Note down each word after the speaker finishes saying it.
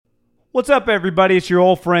What's up, everybody? It's your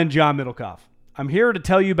old friend, John Middlecoff. I'm here to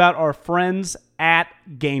tell you about our friends at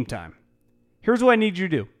Game Time. Here's what I need you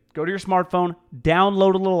to do. Go to your smartphone,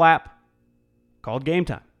 download a little app called Game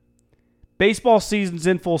Time. Baseball season's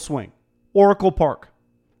in full swing. Oracle Park.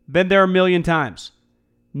 Been there a million times.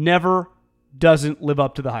 Never doesn't live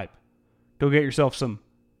up to the hype. Go get yourself some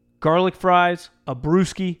garlic fries, a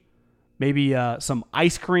brewski, maybe some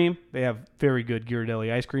ice cream. They have very good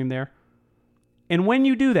Ghirardelli ice cream there. And when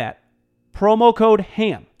you do that, promo code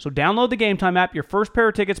HAM. So download the Game Time app. Your first pair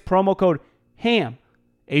of tickets, promo code HAM,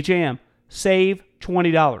 H-A-M, save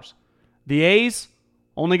 $20. The A's,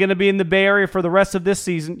 only going to be in the Bay Area for the rest of this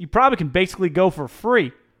season. You probably can basically go for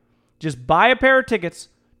free. Just buy a pair of tickets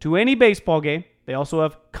to any baseball game. They also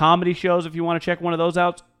have comedy shows if you want to check one of those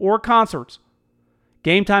out, or concerts.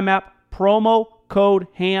 Game Time app, promo code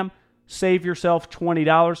HAM, save yourself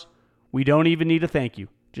 $20. We don't even need a thank you.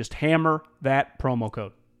 Just hammer that promo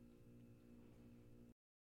code.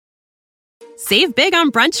 Save big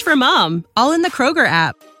on brunch for mom, all in the Kroger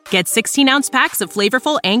app. Get 16-ounce packs of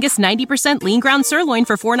flavorful Angus 90% lean ground sirloin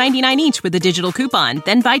for $4.99 each with a digital coupon.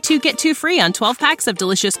 Then buy 2, get 2 free on 12 packs of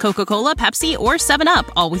delicious Coca-Cola, Pepsi, or 7-Up,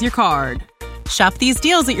 all with your card. Shop these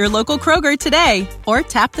deals at your local Kroger today, or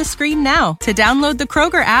tap the screen now to download the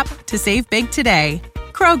Kroger app to save big today.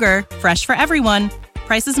 Kroger, fresh for everyone.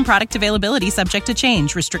 Prices and product availability subject to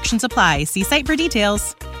change. Restrictions apply. See site for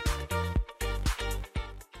details.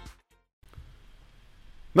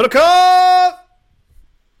 Middlecoff!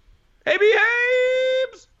 Hey,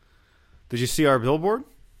 behaves! Did you see our billboard?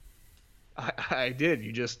 I did.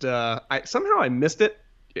 You just somehow I missed it.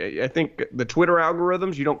 I think the Twitter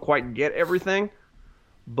algorithms, you don't quite get everything,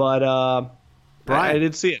 but Brian, I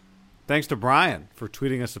did see it. Thanks to Brian for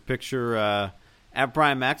tweeting us a picture at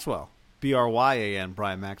Brian Maxwell, B-R-Y-A-N,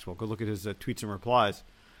 Brian Maxwell. Go look at his tweets and replies.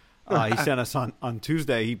 He sent us on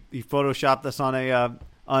Tuesday. He photoshopped us on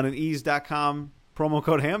an ease.com promo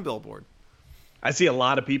code HAM billboard. I see a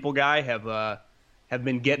lot of people, Guy, have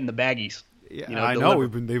been getting the baggies. Yeah, I know.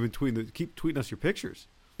 They've been tweeting. Keep tweeting us your pictures.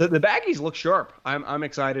 The baggies look sharp. I'm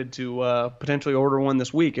excited to potentially order one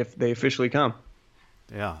this week if they officially come.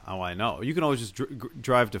 Yeah. Oh, I know. You can always just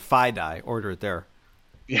drive to FiDi, order it there.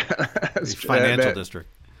 Yeah, financial district.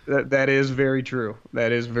 That is very true.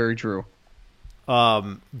 That is very true.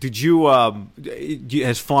 Did you?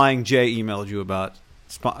 Has Flying J emailed you about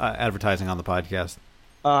advertising on the podcast?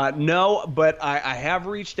 No, but I have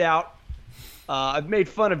reached out. I've made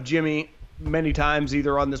fun of Jimmy many times,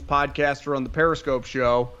 either on this podcast or on the Periscope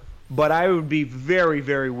show, but I would be very,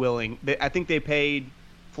 very willing. I think they paid,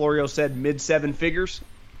 Florio said, mid-7 figures,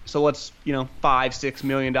 so let's, $5-6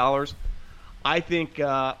 million. I think,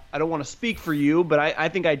 I don't want to speak for you, but I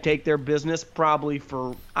think I'd take their business probably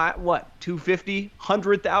for, $250,000,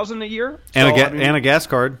 $100,000 a year? And a gas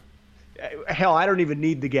card. Hell, I don't even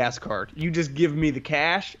need the gas card. You just give me the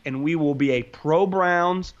cash, and we will be a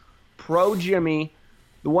pro-Browns, pro-Jimmy.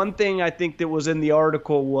 The one thing I think that was in the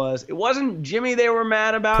article was it wasn't Jimmy they were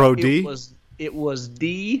mad about. Pro-D? It was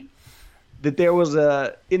D. That there was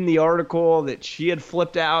in the article that she had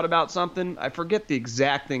flipped out about something. I forget the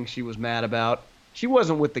exact thing she was mad about. She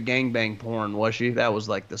wasn't with the gangbang porn, was she? That was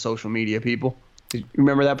like the social media people. You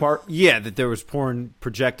remember that part? Yeah, that there was porn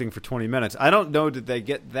projecting for 20 minutes. I don't know, did they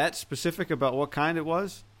get that specific about what kind it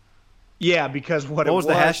was? Yeah, because what was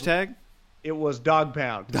the hashtag? It was dog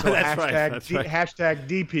pound. So That's right. Hashtag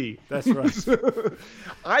DP. That's right.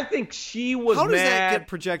 I think she was mad. How does that get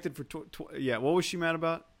projected for what was she mad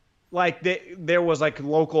about? Like there was like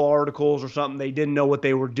local articles or something. They didn't know what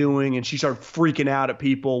they were doing, and she started freaking out at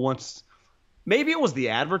people once. Maybe it was the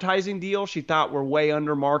advertising deal she thought were way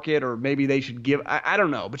under market, or maybe they should give – I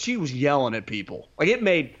don't know. But she was yelling at people. Like it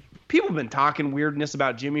made – people have been talking weirdness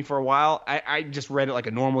about Jimmy for a while. I just read it like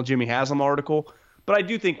a normal Jimmy Haslam article. But I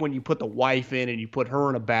do think when you put the wife in and you put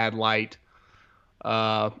her in a bad light,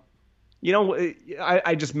 I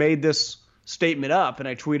just made this statement up and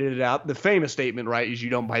I tweeted it out. The famous statement, right, is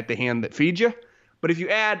you don't bite the hand that feeds you. But if you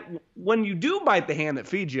add – when you do bite the hand that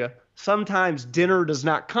feeds you, sometimes dinner does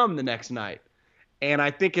not come the next night. And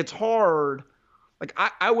I think it's hard. Like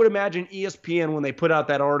I would imagine ESPN, when they put out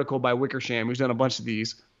that article by Wickersham, who's done a bunch of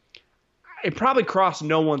these, it probably crossed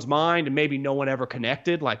no one's mind and maybe no one ever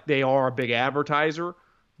connected. Like they are a big advertiser.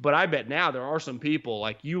 But I bet now there are some people,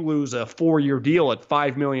 like you lose a 4-year deal at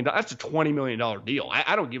 $5 million. That's a $20 million deal.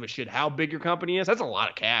 I don't give a shit how big your company is. That's a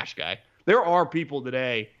lot of cash, guy. There are people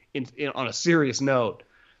today, on a serious note,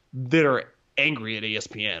 that are angry at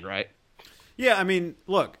ESPN, right? Yeah, I mean,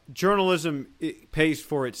 look, journalism pays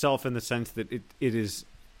for itself in the sense that it is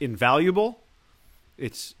invaluable.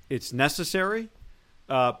 It's necessary.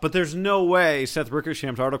 But there's no way Seth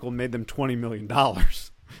Wickersham's article made them $20 million.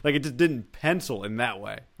 Like, it just didn't pencil in that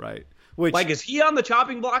way, right? Which, Like, is he on the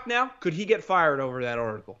chopping block now? Could he get fired over that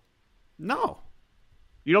article? no.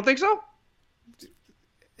 You don't think so?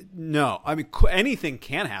 No. I mean, anything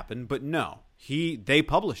can happen, but no. They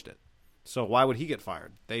published it. So why would he get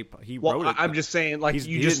fired? He wrote it. I'm just saying, like,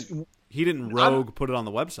 he didn't rogue put it on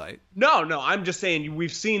the website. No, I'm just saying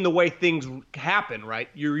we've seen the way things happen, right?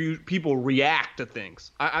 People react to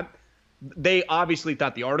things. They obviously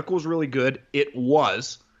thought the article was really good. It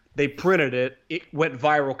was. They printed it. It went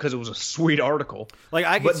viral because it was a sweet article. Like,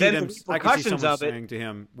 I could see them. I could see someone of saying to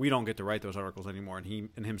him, "We don't get to write those articles anymore," and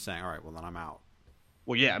him saying, "All right, well then I'm out."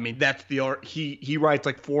 Well, yeah, I mean that's the art. He writes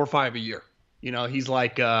like 4 or 5 a year. You know, he's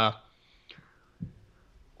like I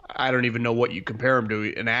don't even know what you compare him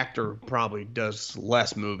to. An actor probably does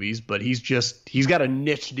less movies, but he's got a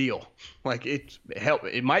niche deal. Like it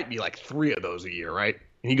might be like 3 of those a year, right?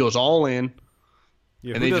 And he goes all in.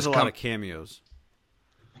 Yeah, and who does a lot of cameos?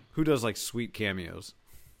 Who does like sweet cameos?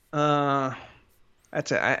 Does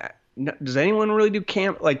anyone really do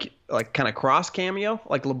like kind of cross cameo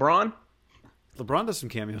like LeBron? LeBron does some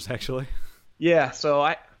cameos actually. Yeah,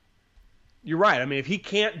 so you're right. I mean, if he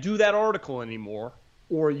can't do that article anymore,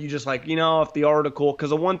 or you just like, if the article, because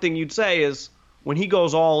the one thing you'd say is when he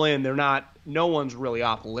goes all in, no one's really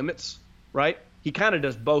off limits, right? He kind of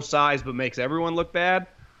does both sides, but makes everyone look bad.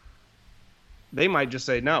 They might just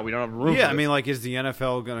say, no, we don't have room. Yeah, for I mean, like, is the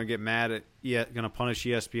NFL going to get mad at, going to punish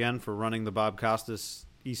ESPN for running the Bob Costas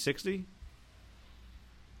E60?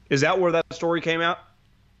 Is that where that story came out?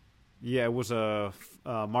 Yeah, it was a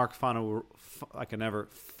Mark Fanaurada.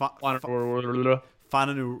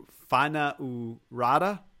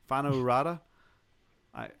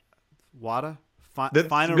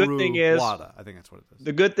 The good thing is, Wada. I think that's what it is.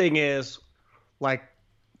 The good thing is, like,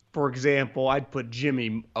 for example, I'd put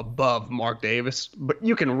Jimmy above Mark Davis, but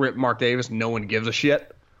you can rip Mark Davis. No one gives a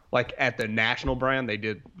shit. Like at the national brand,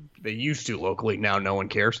 they used to locally. Now no one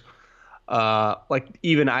cares. Like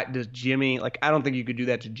even does Jimmy, like I don't think you could do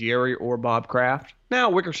that to Jerry or Bob Kraft. Now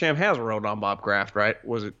Wickersham has wrote on Bob Kraft, right?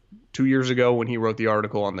 Was it 2 years ago when he wrote the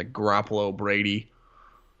article on the Garoppolo Brady?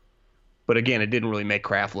 But again, it didn't really make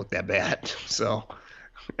Kraft look that bad. So,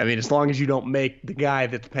 I mean, as long as you don't make the guy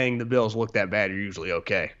that's paying the bills look that bad, you're usually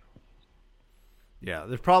okay. Yeah,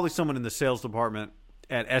 there's probably someone in the sales department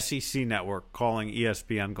at SEC Network calling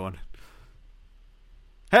ESPN going,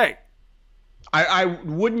 hey. I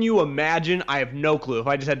wouldn't you imagine, I have no clue, if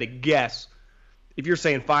I just had to guess, if you're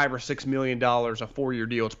saying $5 or $6 million a 4-year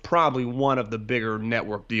deal, it's probably one of the bigger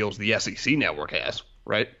network deals the SEC network has,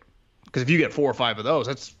 right? Because if you get 4 or 5 of those,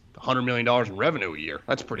 that's $100 million in revenue a year.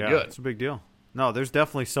 That's pretty good. It's a big deal. No, there's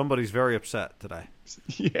definitely somebody's very upset today.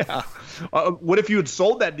 Yeah. What if you had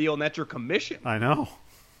sold that deal and that's your commission? I know.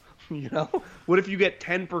 What if you get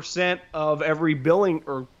 10% of every billing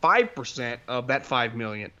or 5% of that $5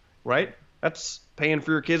 million, right? That's paying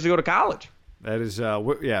for your kids to go to college. That is,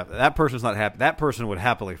 that person's not happy. That person would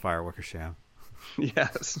happily fire Wickersham.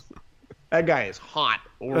 Yes. That guy is hot.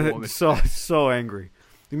 Or woman. so angry.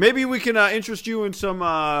 Maybe we can interest you in some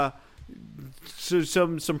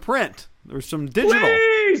print or some digital.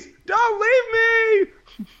 Please don't leave me.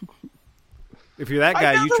 If you're that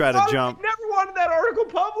guy, you try to jump. Never wanted that article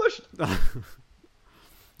published.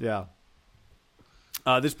 Yeah.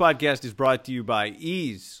 This podcast is brought to you by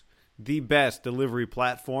Ease, the best delivery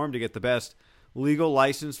platform to get the best legal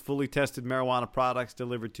licensed, fully tested marijuana products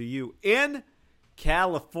delivered to you in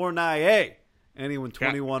California. Anyone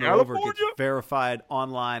 21 or over gets verified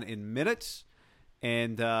online in minutes,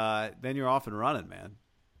 and then you're off and running, man.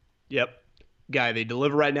 Yep. Guy, they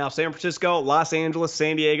deliver right now. San Francisco, Los Angeles,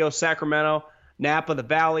 San Diego, Sacramento, Napa, the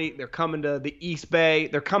Valley. They're coming to the East Bay.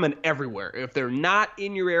 They're coming everywhere. If they're not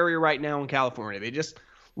in your area right now in California, they just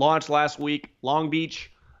launched last week. Long Beach,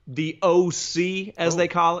 the OC, as they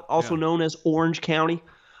call it, also known as Orange County.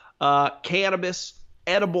 Cannabis,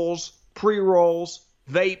 edibles, pre-rolls,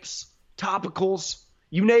 vapes, topicals,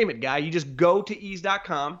 you name it, guy. You just go to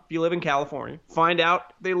ease.com if you live in California. Find out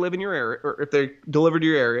if they live in your area or if they're delivered to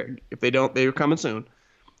your area. If they don't, they're coming soon.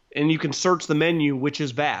 And you can search the menu, which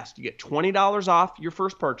is vast. You get $20 off your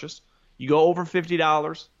first purchase. You go over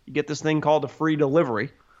 $50, you get this thing called a free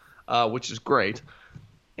delivery, which is great.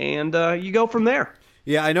 And you go from there.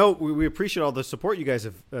 Yeah, I know. We appreciate all the support you guys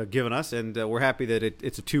have given us, and we're happy that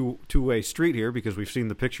it's a two-way street here because we've seen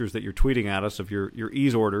the pictures that you're tweeting at us of your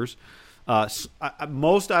Ease orders.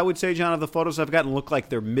 Most, I would say, John, of the photos I've gotten look like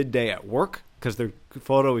they're midday at work because their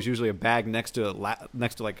photo is usually a bag next to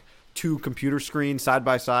like 2 computer screens side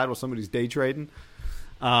by side while somebody's day trading.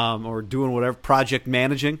 or doing whatever, project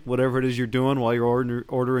managing, whatever it is you're doing while you're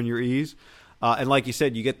ordering your E's. And like you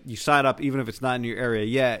said, you sign up even if it's not in your area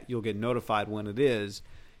yet. You'll get notified when it is.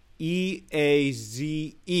 EAZE.com,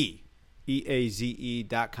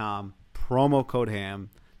 promo code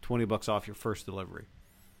HAM, $20 off your first delivery.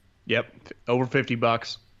 Yep, over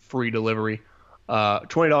 $50, free delivery.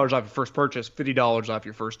 $20 off your first purchase, $50 off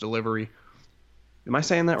your first delivery. Am I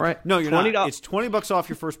saying that right? No, you're not. It's $20 off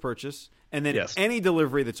your first purchase, and then Yes. any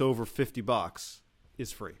delivery that's over $50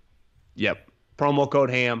 is free. Yep. Promo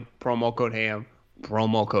code HAM, promo code HAM,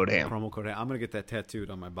 promo code HAM. Promo code HAM. I'm going to get that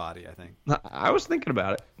tattooed on my body, I think. I was thinking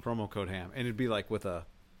about it. Promo code HAM. And it'd be like with a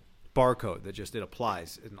barcode that just it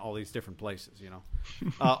applies in all these different places, you know.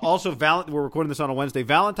 Also, we're recording this on a Wednesday.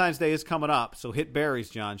 Valentine's Day is coming up, so hit Berries,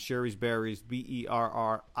 John. Sherry's Berries,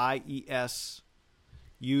 BERRIES.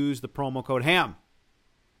 Use the promo code HAM.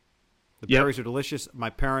 The berries are delicious.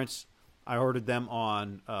 My parents, I ordered them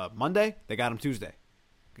on Monday. They got them Tuesday.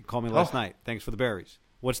 They called me last night. Thanks for the berries.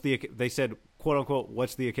 They said, quote unquote,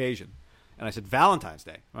 what's the occasion? And I said, Valentine's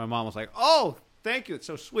Day. My mom was like, oh, thank you. It's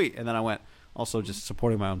so sweet. And then I went, also just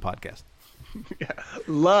supporting my own podcast.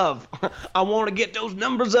 Love. I want to get those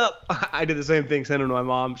numbers up. I did the same thing. Sent them to my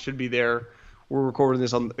mom. Should be there. We're recording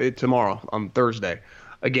this on tomorrow, on Thursday.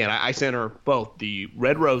 Again, I sent her both the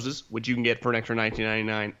red roses, which you can get for an extra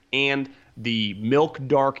 $19.99, and the milk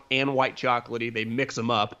dark and white chocolatey. They mix them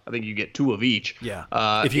up. I think you get 2 of each. Yeah.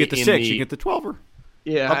 If you get the 6, you get the 12er.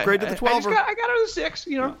 Yeah. Upgrade to the 12er. I got her the 6.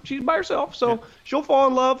 You know, she's by herself, so she'll fall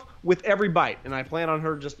in love with every bite. And I plan on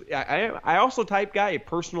her just. I also type a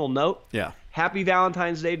personal note. Yeah. Happy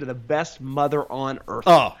Valentine's Day to the best mother on earth.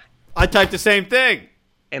 Oh, I typed the same thing.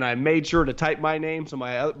 And I made sure to type my name so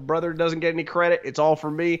my other brother doesn't get any credit. It's all for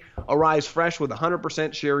me. Arrives fresh with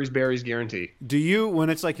 100% Sherry's Berries guarantee. Do you, when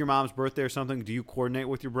it's like your mom's birthday or something, do you coordinate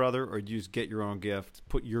with your brother, or do you just get your own gift,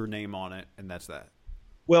 put your name on it, and that's that?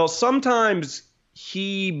 Well, sometimes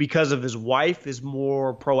he, because of his wife, is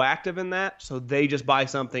more proactive in that. So they just buy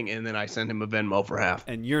something, and then I send him a Venmo for half.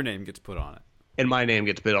 And your name gets put on it. And my name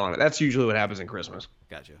gets put on it. That's usually what happens in Christmas.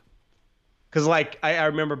 Gotcha. Because, like, I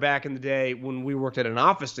remember back in the day when we worked at an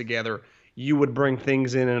office together, you would bring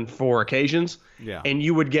things in for occasions. Yeah. And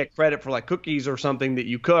you would get credit for, like, cookies or something that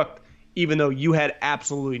you cooked, even though you had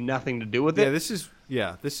absolutely nothing to do with it. This has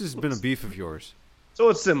been a beef of yours. So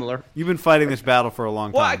it's similar. You've been fighting this battle for a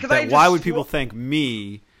long time. Why would people thank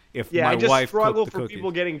me if my wife cooked the cookies? I just struggle for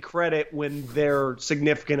people getting credit when their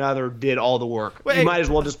significant other did all the work. You might as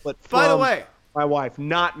well just put by the way, my wife,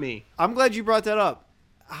 not me. I'm glad you brought that up.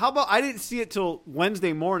 How about I didn't see it till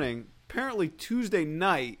Wednesday morning. Apparently Tuesday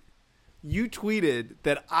night, you tweeted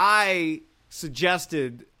that I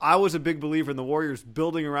suggested I was a big believer in the Warriors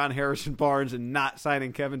building around Harrison Barnes and not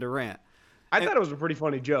signing Kevin Durant. I thought it was a pretty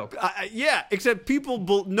funny joke. Yeah, except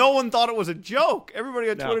no one thought it was a joke. Everybody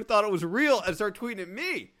on Twitter thought it was real and started tweeting at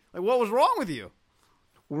me. Like, what was wrong with you?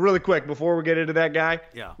 Really quick, before we get into that guy,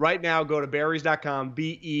 yeah. Right now go to berries.com,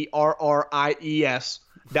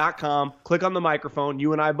 BERRIES.com. Click on the microphone.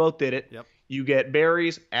 You and I both did it. Yep. You get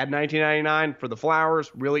berries, add $19.99 for the flowers.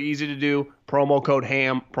 Really easy to do. Promo code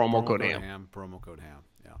HAM, promo code HAM. Promo code HAM.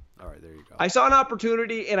 Yeah. All right, there you go. I saw an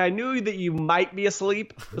opportunity, and I knew that you might be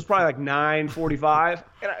asleep. It was probably like 9:45.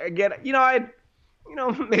 And again, I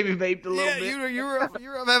maybe vaped a little bit. Yeah, you were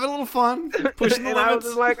having a little fun, pushing the and limits. I was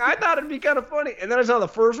just like, I thought it'd be kind of funny. And then I saw the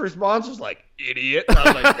first response was like, idiot. And I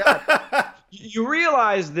was like, God. You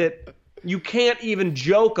realize that you can't even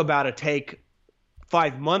joke about a take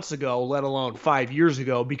 5 months ago, let alone 5 years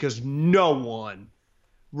ago, because no one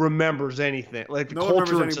remembers anything. Like the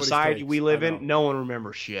culture and society we live in, no one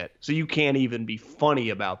remembers shit. So you can't even be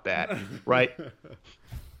funny about that, right?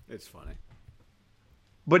 It's funny.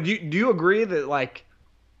 But do you agree that, like,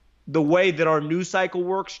 the way that our news cycle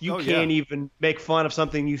works, you can't even make fun of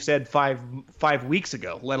something you said five weeks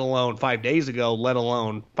ago, let alone 5 days ago, let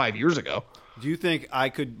alone 5 years ago? Do you think I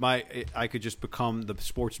could just become the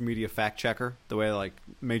sports media fact checker the way like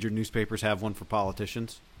major newspapers have one for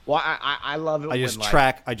politicians? Well, I love it. I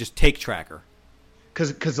just take tracker.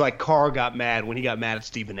 Because like Carr got mad when he got mad at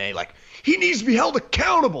Stephen A. Like, he needs to be held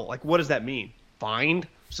accountable. Like, what does that mean? Fined?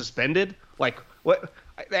 Suspended? Like, what?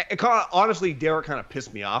 Honestly, Derek kind of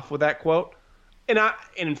pissed me off with that quote. And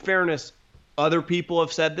in fairness, other people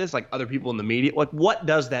have said this, like other people in the media. Like, what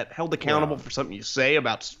does that, held accountable for something you say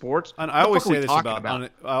about sports? And I always say this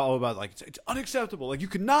about like it's unacceptable. Like, you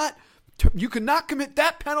could not commit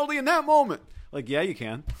that penalty in that moment. Like, yeah, you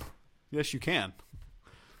can. Yes, you can.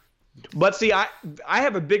 But see, I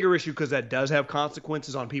have a bigger issue because that does have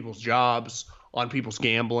consequences on people's jobs, on people's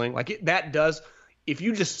gambling. Like, that does. if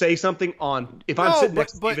you just say something if I'm sitting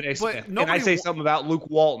next to Stephen A. Smith and I say something about Luke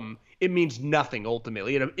Walton, it means nothing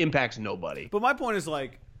ultimately. It impacts nobody. But my point is,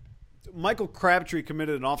 like, Michael Crabtree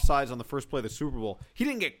committed an offsides on the first play of the Super Bowl. He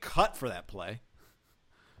didn't get cut for that play.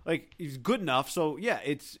 Like, he's good enough, so yeah,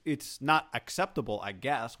 it's not acceptable, I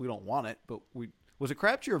guess. We don't want it, but was it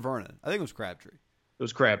Crabtree or Vernon? I think it was Crabtree. It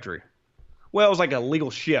was Crabtree. Well, it was like a legal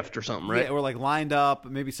shift or something, right? Yeah, or like lined up.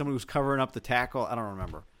 Maybe somebody was covering up the tackle. I don't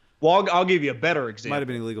remember. Well, I'll give you a better example. Might have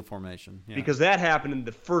been illegal formation. Yeah. Because that happened in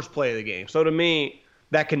the first play of the game. So to me,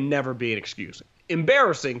 that can never be an excuse.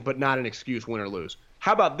 Embarrassing, but not an excuse, win or lose.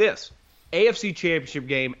 How about this? AFC Championship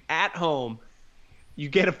game at home. You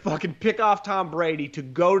get a fucking pick off Tom Brady to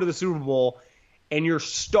go to the Super Bowl, and your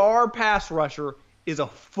star pass rusher is a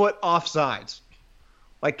foot offsides.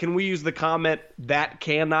 Like, can we use the comment, that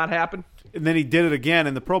cannot happen? And then he did it again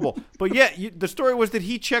in the Pro Bowl. But yeah, the story was that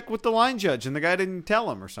he checked with the line judge, and the guy didn't tell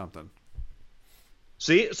him or something.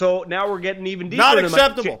 See, so now we're getting even deeper. Not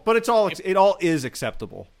acceptable, but it all is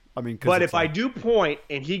acceptable. I mean, but if I do point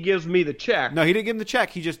and he gives me the check, no, he didn't give him the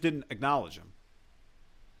check. He just didn't acknowledge him.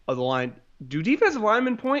 Of the line, do defensive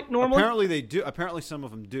linemen point normally? Apparently they do. Apparently some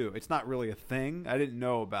of them do. It's not really a thing. I didn't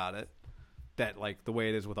know about it. That, like, the way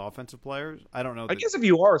it is with offensive players. I don't know. I guess if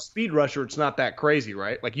you are a speed rusher, it's not that crazy,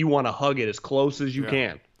 right? Like, you want to hug it as close as you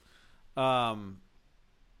can. What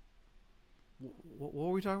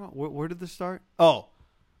were we talking about? Where did this start? Oh,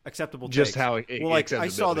 acceptable takes. Just how I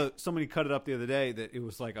saw somebody cut it up the other day that it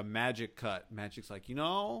was like a Magic cut. Magic's like,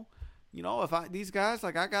 if these guys,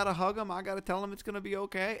 like, I gotta hug them, I gotta tell them it's gonna be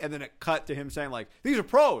okay, and then it cut to him saying, like, these are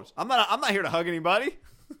pros. I'm not here to hug anybody.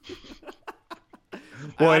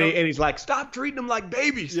 Well, and he's like, stop treating them like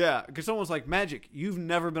babies. Yeah, because someone's like, Magic, you've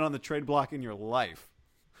never been on the trade block in your life.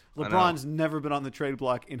 LeBron's never been on the trade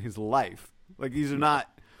block in his life. Like, these are not,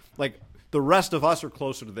 like, the rest of us are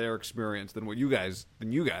closer to their experience than you guys.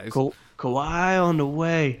 Kawhi on the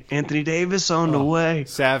way. Anthony Davis on the way.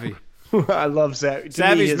 Savvy. I love Savvy.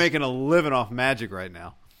 Savvy's making a living off Magic right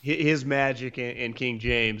now. His Magic and King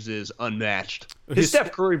James is unmatched. His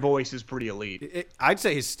Steph Curry voice is pretty elite. I'd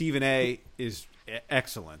say his Stephen A. is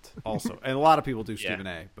excellent also. And a lot of people do Stephen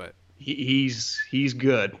A., but he's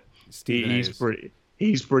good. He's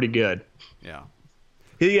pretty good. Yeah.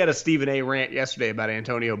 He had a Stephen A. rant yesterday about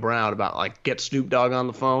Antonio Brown about, like, get Snoop Dogg on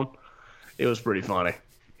the phone. It was pretty funny.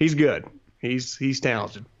 He's good. He's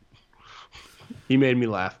talented. He made me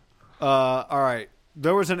laugh. All right.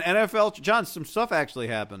 There was an NFL – John, some stuff actually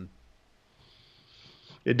happened.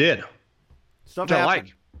 It did. Stuff Which happened. I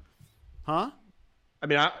like. Huh? I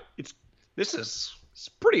mean, it's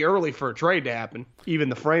pretty early for a trade to happen, even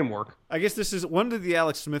the framework. I guess when did the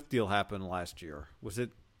Alex Smith deal happen last year? Was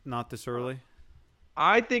it not this early?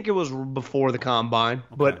 I think it was before the combine,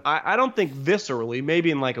 but I don't think this early.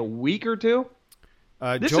 Maybe in like a week or two.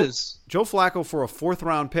 Joe Flacco for a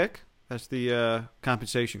 4th-round pick. That's the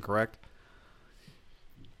compensation, correct?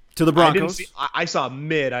 To the Broncos. I saw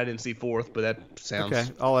mid. I didn't see 4th, but that sounds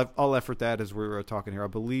okay. I'll effort that as we were talking here. I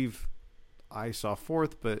believe I saw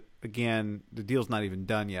 4th, but again, the deal's not even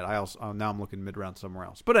done yet. Now I'm looking mid-round somewhere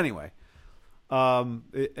else. But anyway,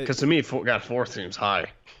 because to me, 4th seems high.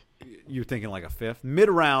 You're thinking like a 5th.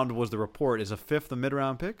 Mid-round was the report. Is a 5th the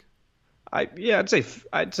mid-round pick? I'd say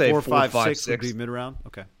 4, 5, 6 would be mid-round.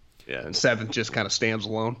 Okay. Yeah, and 7th just kind of stands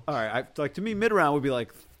alone. All right. To me, mid-round would be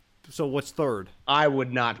like. So what's 3rd? I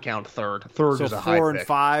would not count 3rd. 3rd is a high pick. 4 and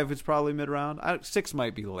 5 is probably mid-round. 6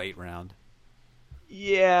 might be late round.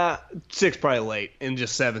 Yeah, 6 probably late, and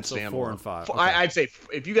just 7 standalone. 4 and 5. Okay. I'd say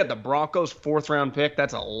if you got the Broncos 4th-round pick,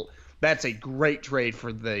 that's a great trade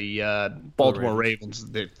for the Baltimore Ravens.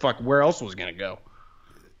 Where else was going to go?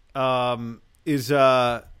 Are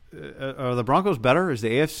the Broncos better? Is the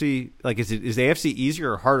AFC is the AFC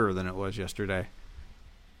easier or harder than it was yesterday?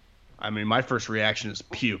 I mean, my first reaction is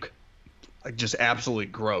puke. Like, just absolutely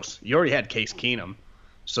gross. You already had Case Keenum,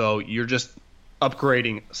 so you're just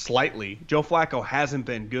upgrading slightly. Joe Flacco hasn't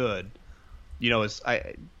been good.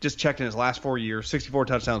 I just checked in his last 4 years, 64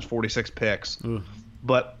 touchdowns, 46 picks. Ugh.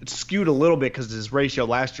 But it's skewed a little bit because his ratio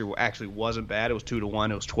last year actually wasn't bad. It was 2-1.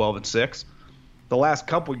 It was 12-6. The last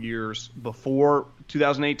couple years before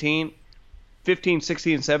 2018, 15,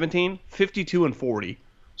 16, and 17, 52-40.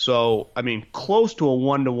 So, I mean, close to a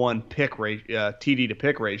 1-to-1 TD to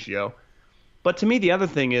pick ratio. But to me, the other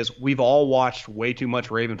thing is we've all watched way too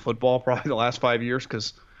much Raven football probably the last 5 years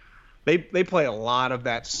because they play a lot of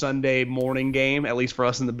that Sunday morning game, at least for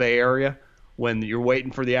us in the Bay Area, when you're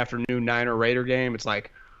waiting for the afternoon Niner Raider game. It's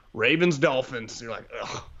like Ravens-Dolphins. You're like,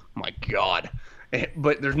 oh, my God.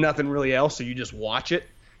 But there's nothing really else, so you just watch it.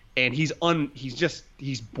 And he's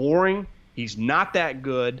boring. He's not that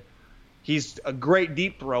good. He's a great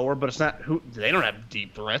deep thrower, but it's not they don't have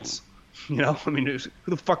deep threats. You know, I mean, who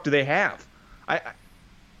the fuck do they have?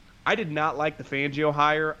 I did not like the Fangio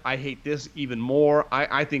hire. I hate this even more.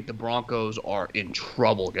 I think the Broncos are in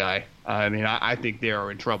trouble, guy. I mean, I think they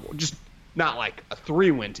are in trouble. Just not like a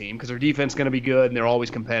 3-win team because their defense is going to be good and they're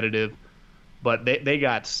always competitive. But they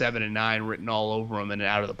got 7-9 written all over them and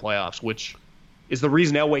out of the playoffs, which is the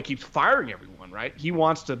reason Elway keeps firing everyone, right? He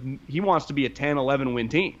wants to be a 10, 11-win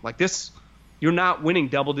team. Like this, you're not winning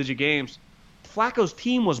double-digit games. Flacco's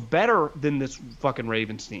team was better than this fucking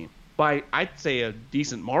Ravens team by, I'd say, a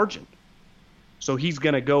decent margin. So he's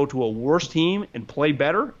going to go to a worse team and play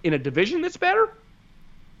better in a division that's better?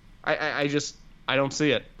 I don't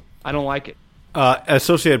see it. I don't like it.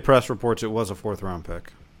 Associated Press reports it was a 4th-round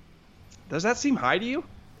pick. Does that seem high to you?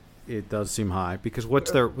 It does seem high because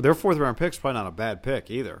what's their 4th-round pick's probably not a bad pick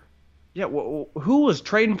either. Yeah, well, who was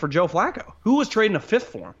trading for Joe Flacco? Who was trading a 5th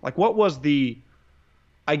for him? Like, what was the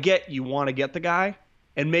 – I get you want to get the guy,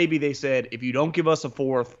 and maybe they said, if you don't give us a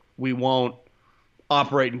 4th, we won't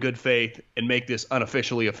operate in good faith and make this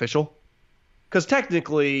unofficially official. Because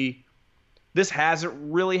technically, this hasn't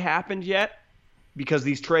really happened yet because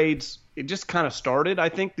these trades, it just kind of started, I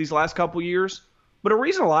think, these last couple years. But a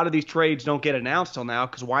reason a lot of these trades don't get announced till now,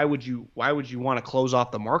 because why would you want to close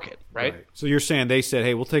off the market, right? So you're saying they said,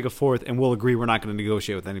 hey, we'll take a 4th and we'll agree we're not going to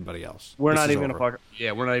negotiate with anybody else. We're not even going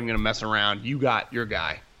to we're not even going to mess around. You got your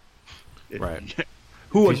guy. Right.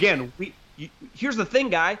 Who, again, here's the thing,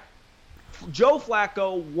 guy. Joe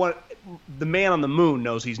Flacco, the man on the moon,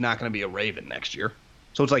 knows he's not going to be a Raven next year.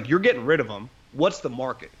 So it's like you're getting rid of him. What's the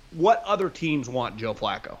market? What other teams want Joe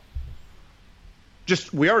Flacco?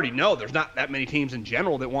 We already know there's not that many teams in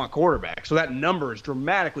general that want quarterbacks. So that number is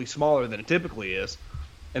dramatically smaller than it typically is.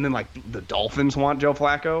 And then, like, the Dolphins want Joe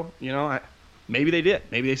Flacco. You know, maybe they did.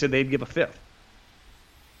 Maybe they said they'd give a 5th.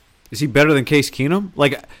 Is he better than Case Keenum?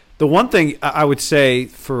 Like, the one thing I would say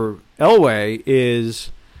for Elway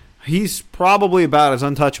is he's probably about as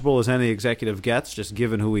untouchable as any executive gets, just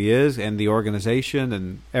given who he is and the organization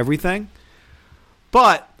and everything.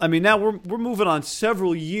 But, I mean, now we're moving on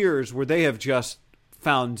several years where they have just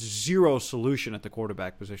found zero solution at the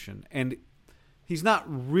quarterback position. And he's not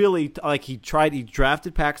really like he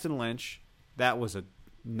drafted Paxton Lynch. That was a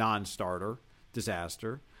non-starter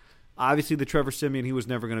disaster. Obviously, the Trevor Siemian, he was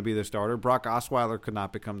never going to be their starter. Brock Osweiler could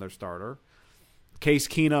not become their starter. Case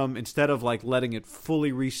Keenum, instead of like letting it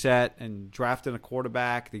fully reset and drafting a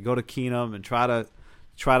quarterback, they go to Keenum and try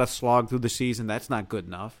to slog through the season. That's not good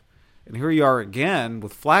enough. And here you are again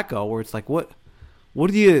with Flacco, where it's like, what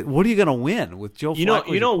are you going to win with Joe Flacco?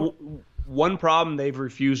 You know, one problem they've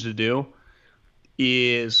refused to do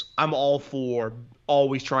is I'm all for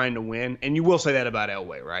always trying to win, and you will say that about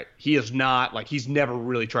Elway, right? He is not like he's never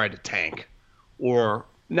really tried to tank, or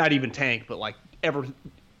not even tank, but like ever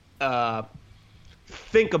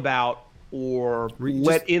think about or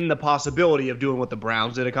let in the possibility of doing what the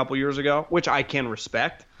Browns did a couple years ago, which I can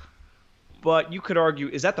respect. But you could argue,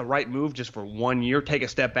 is that the right move just for 1 year, take a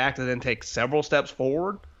step back to then take several steps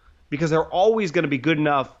forward? Because they're always going to be good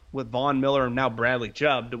enough with Von Miller and now Bradley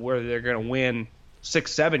Chubb to where they're going to win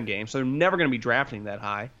 6-7 games. So they're never going to be drafting that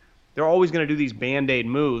high. They're always going to do these Band-Aid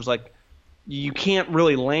moves. Like, you can't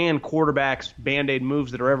really land quarterbacks Band-Aid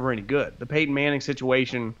moves that are ever any good. The Peyton Manning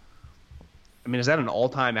situation, I mean, is that an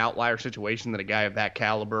all-time outlier situation that a guy of that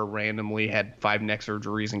caliber randomly had 5 neck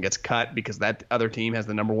surgeries and gets cut because that other team has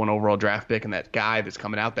the number 1 overall draft pick and that guy that's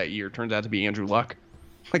coming out that year turns out to be Andrew Luck?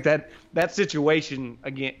 Like that situation,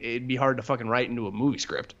 again, it'd be hard to fucking write into a movie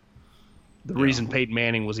script. The reason Peyton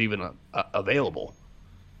Manning was even available.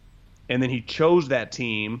 And then he chose that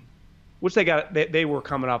team, which they were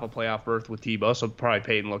coming off a playoff berth with Tebow, so probably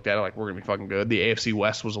Peyton looked at it like, we're going to be fucking good. The AFC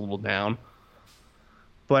West was a little down.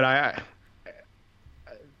 But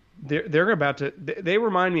they're about to – they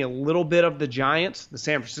remind me a little bit of the Giants, the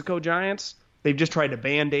San Francisco Giants. They've just tried to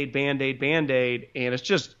Band-Aid, and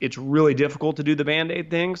it's really difficult to do the Band-Aid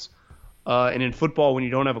things. And in football, when you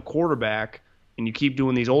don't have a quarterback and you keep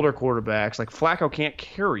doing these older quarterbacks, like Flacco can't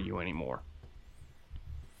carry you anymore.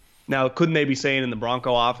 Now, couldn't they be saying in the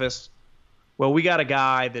Bronco office, well, we got a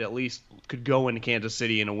guy that at least could go into Kansas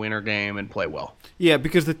City in a winter game and play well? Yeah,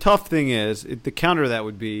 because the tough thing is, the counter to that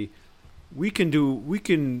would be, we can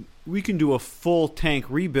do a full tank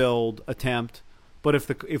rebuild attempt, but if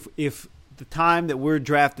the time that we're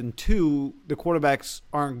drafting 2, the quarterbacks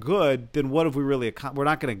aren't good, then what have we really we're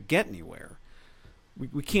not going to get anywhere.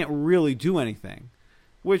 We can't really do anything,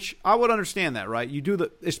 which I would understand that, right? You do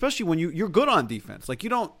especially when you're good on defense. Like, you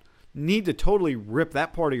don't need to totally rip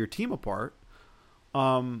that part of your team apart.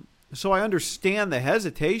 So I understand the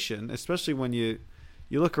hesitation, especially when you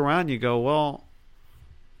you look around, you go, well,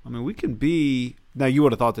 I mean, we can be. Now, you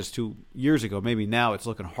would have thought this 2 years ago. Maybe now it's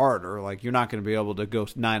looking harder. Like, you're not going to be able to go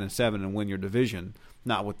 9-7 and win your division.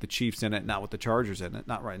 Not with the Chiefs in it, not with the Chargers in it,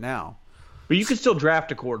 not right now. But you could still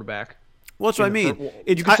draft a quarterback. Well, that's what I mean.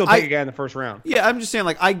 You can still take a guy in the first round. Yeah, I'm just saying,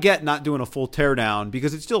 like, I get not doing a full teardown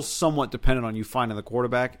because it's still somewhat dependent on you finding the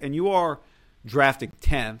quarterback. And you are drafting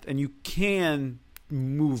 10th, and you can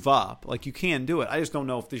move up. Like, you can do it. I just don't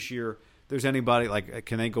know if this year there's anybody, like,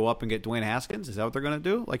 can they go up and get Dwayne Haskins? Is that what they're going to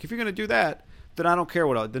do? Like, if you're going to do that, then I don't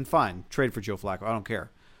care then fine, trade for Joe Flacco. I don't care.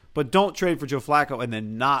 But don't trade for Joe Flacco and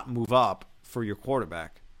then not move up for your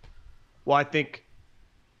quarterback. Well, I think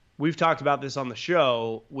we've talked about this on the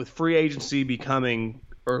show with free agency becoming,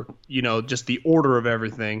 or, just the order of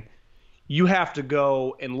everything. You have to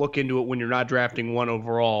go and look into it when you're not drafting 1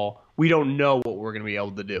 overall. We don't know what we're going to be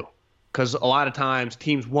able to do because a lot of times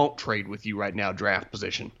teams won't trade with you right now draft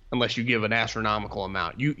position unless you give an astronomical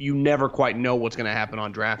amount. You never quite know what's going to happen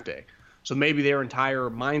on draft day. So maybe their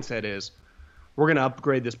entire mindset is, we're going to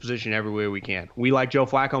upgrade this position every way we can. We like Joe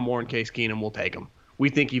Flacco more than Case Keenum. We'll take him. We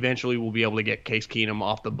think eventually we'll be able to get Case Keenum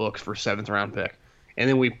off the books for 7th-round pick. And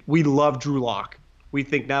then we love Drew Lock. We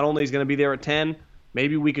think not only is he going to be there at 10,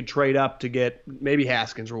 maybe we could trade up to get maybe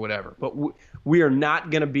Haskins or whatever. But we are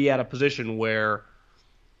not going to be at a position where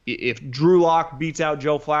if Drew Lock beats out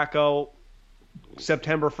Joe Flacco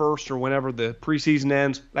September 1st or whenever the preseason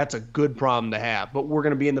ends, that's a good problem to have. But we're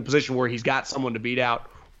going to be in the position where he's got someone to beat out,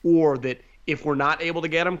 or that if we're not able to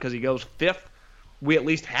get him because he goes 5th, we at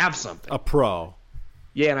least have something. A pro.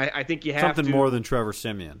 Yeah, and I think you have something more than Trevor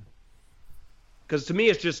Siemian. Because to me,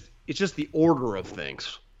 it's just the order of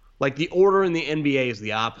things. Like the order in the NBA is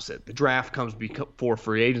the opposite. The draft comes before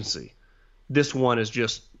free agency. This one is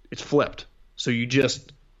it's flipped. So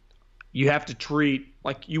you have to treat,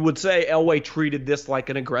 like you would say, Elway treated this like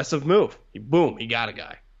an aggressive move. Boom, he got a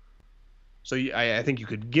guy. So I think you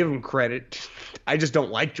could give him credit. I just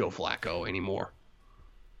don't like Joe Flacco anymore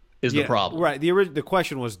is the problem. Right. The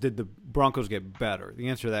question was, did the Broncos get better? The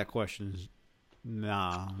answer to that question is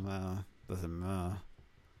doesn't.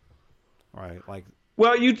 Right. Like.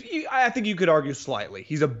 Well, I think you could argue slightly.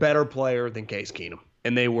 He's a better player than Case Keenum,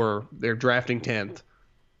 and they're drafting 10th,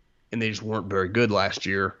 and they just weren't very good last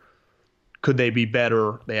year. Could they be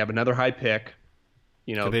better? They have another high pick.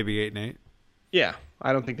 Could they be 8-8? Yeah,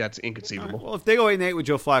 I don't think that's inconceivable. Right. Well, if they go 8-8 with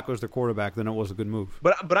Joe Flacco as their quarterback, then it was a good move.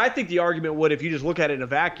 But I think the argument would, if you just look at it in a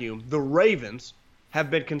vacuum, the Ravens have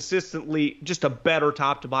been consistently just a better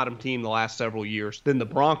top-to-bottom team the last several years than the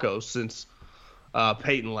Broncos since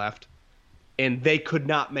Peyton left, and they could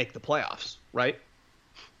not make the playoffs, right?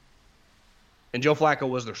 And Joe Flacco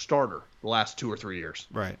was their starter the last 2 or 3 years.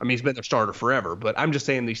 Right. I mean, he's been their starter forever, but I'm just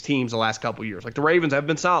saying these teams the last couple of years, like the Ravens have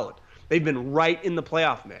been solid. They've been right in the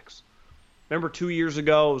playoff mix. Remember 2 years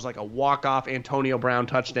ago, it was like a walk-off Antonio Brown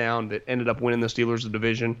touchdown that ended up winning the Steelers the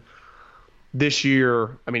division. This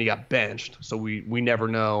year, I mean, he got benched, so we never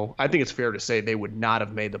know. I think it's fair to say they would not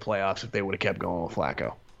have made the playoffs if they would have kept going with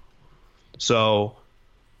Flacco. So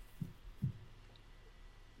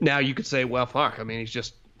now you could say, well, fuck. I mean, he's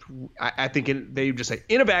just – I think they just say,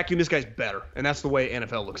 in a vacuum, this guy's better. And that's the way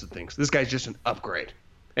NFL looks at things. This guy's just an upgrade.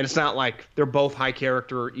 And it's not like they're both high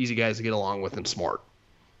character, easy guys to get along with and smart.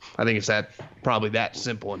 I think it's probably that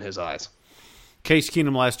simple in his eyes. Case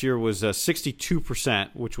Keenum last year was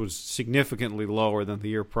 62%, which was significantly lower than the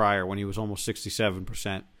year prior when he was almost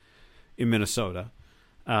 67% in Minnesota.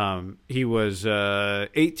 He was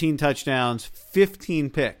 18 touchdowns, 15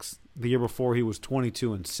 picks. The year before, he was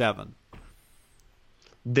 22-7.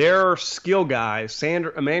 Their skill guys,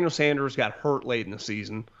 Emmanuel Sanders got hurt late in the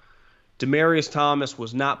season. Demaryius Thomas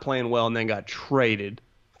was not playing well and then got traded.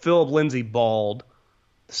 Phillip Lindsay balled.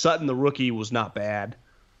 Sutton, the rookie, was not bad.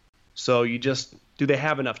 So do they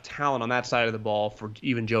have enough talent on that side of the ball for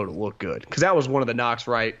even Joe to look good? Because that was one of the knocks,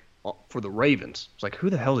 right, for the Ravens. It's like, who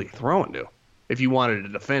the hell is he throwing to if you wanted to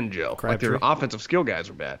defend Joe? Crabtree. Like their offensive skill guys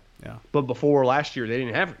are bad. Yeah. But before last year, they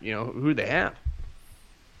didn't have, who did they have?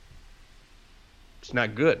 It's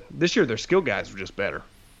not good. This year, their skill guys were just better.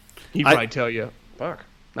 He'd probably tell you, fuck,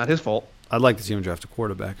 not his fault. I'd like to see him draft a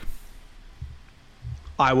quarterback.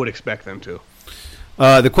 I would expect them to.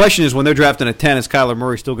 The question is, when they're drafting at 10, is Kyler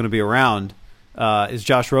Murray still going to be around? Is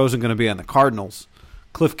Josh Rosen going to be on the Cardinals?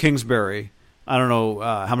 Cliff Kingsbury, I don't know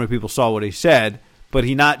how many people saw what he said, but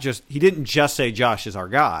he didn't just say Josh is our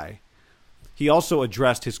guy. He also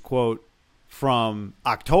addressed his quote from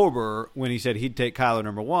October when he said he'd take Kyler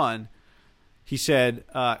number 1. He said,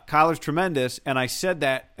 Kyler's tremendous, and I said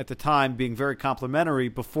that at the time being very complimentary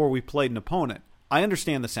before we played an opponent. I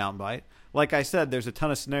understand the soundbite, Like I said, there's a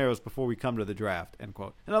ton of scenarios before we come to the draft, end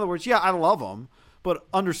quote. In other words, yeah, I love him, but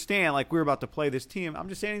understand, like, we're about to play this team. I'm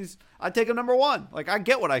just saying I'd take him number 1. Like, I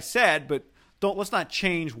get what I said, but let's not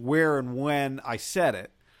change where and when I said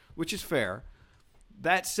it, which is fair.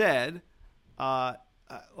 That said,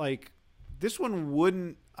 like, this one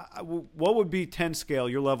wouldn't what would be 10 scale,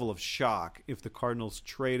 your level of shock, if the Cardinals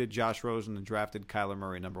traded Josh Rosen and drafted Kyler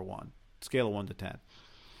Murray number 1? Scale of 1 to 10.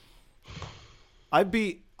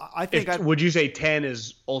 Would you say 10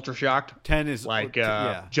 is ultra shocked? 10 is like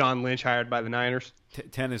John Lynch hired by the Niners.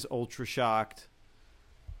 10 is ultra shocked.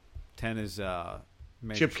 10 is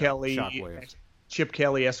major Chip Kelly. Shockwaves. Chip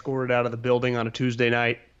Kelly escorted out of the building on a Tuesday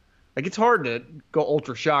night. Like, it's hard to go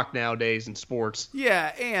ultra shocked nowadays in sports.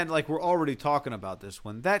 Yeah, and like, we're already talking about this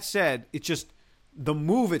one. That said, it's just the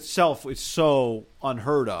move itself is so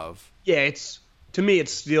unheard of. Yeah, to me, it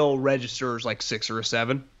still registers like 6 or a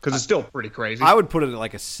 7 because it's still pretty crazy. I would put it at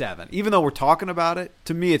like a 7. Even though we're talking about it,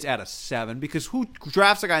 to me it's at a 7 because who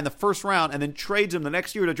drafts a guy in the first round and then trades him the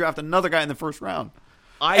next year to draft another guy in the first round?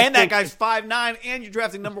 That guy's 5'9", and you're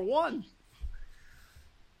drafting number 1.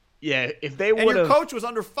 Yeah, if they would have... And your coach was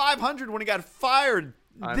under 500 when he got fired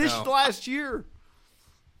last year.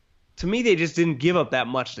 To me, they just didn't give up that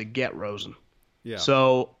much to get Rosen. Yeah.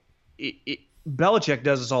 So Belichick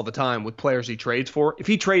does this all the time with players he trades for. If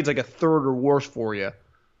he trades like a third or worse for you,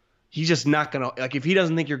 he's just not going to... Like, if he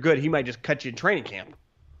doesn't think you're good, he might just cut you in training camp.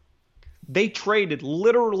 They traded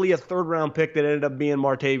literally a third-round pick that ended up being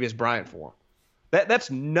Martavius Bryant for him.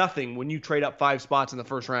 That's nothing when you trade up 5 spots in the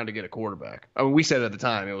first round to get a quarterback. I mean, we said at the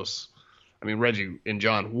time, Reggie and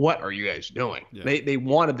John, what are you guys doing? Yeah. They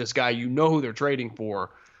wanted this guy. You know who they're trading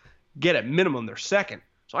for. Get at minimum their second.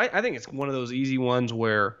 So I think it's one of those easy ones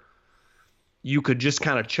where you could just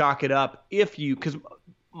kind of chalk it up because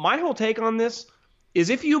my whole take on this is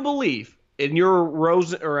if you believe in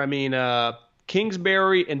your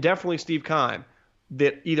Kingsbury and definitely Steve Keim,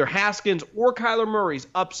 that either Haskins or Kyler Murray's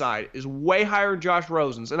upside is way higher than Josh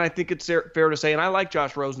Rosen's, and I think it's fair to say, and I like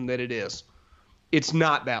Josh Rosen, that it is. It's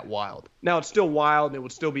not that wild. Now, it's still wild, and it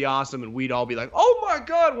would still be awesome, and we'd all be like, oh, my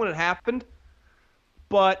God, when it happened.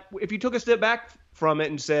 But if you took a step back from it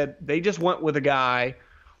and said they just went with a guy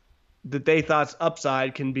that they thought's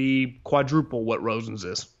upside can be quadruple what Rosen's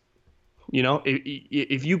is. You know,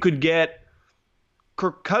 if you could get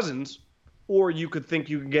Kirk Cousins – or you could think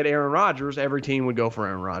you could get Aaron Rodgers, every team would go for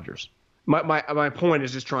Aaron Rodgers. My point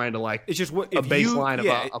is just trying to like it's just a baseline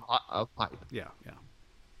of height. Yeah.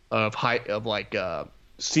 Of height of like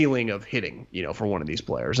ceiling of hitting, for one of these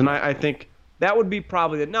players. And I think that would be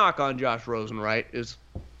probably the knock on Josh Rosen, right? Is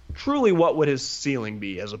truly what would his ceiling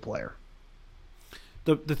be as a player?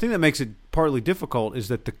 The thing that makes it partly difficult is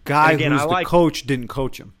that the guy who's the coach didn't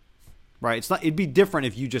coach him. Right? It'd be different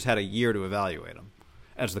if you just had a year to evaluate him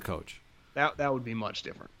as the coach. That would be much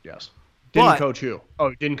different, yes. Didn't coach who?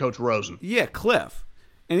 Oh, didn't coach Rosen. Yeah, Cliff.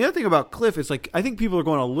 And the other thing about Cliff is, like, I think people are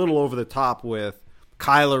going a little over the top with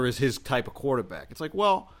Kyler is his type of quarterback. It's like,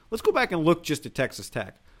 well, let's go back and look just at Texas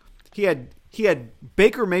Tech. He had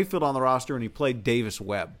Baker Mayfield on the roster, and he played Davis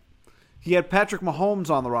Webb. He had Patrick Mahomes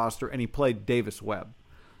on the roster, and he played Davis Webb.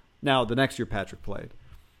 Now, the next year Patrick played.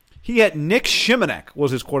 He had Nick Shimonek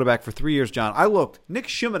was his quarterback for 3 years, John. I looked. Nick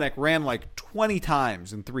Shimonek ran like 20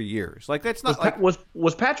 times in 3 years. Like, that's not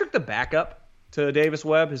was Patrick the backup to Davis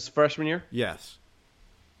Webb his freshman year? Yes.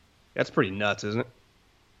 That's pretty nuts, isn't it?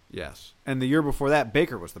 Yes. And the year before that,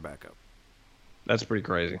 Baker was the backup. That's pretty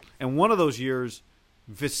crazy. And one of those years,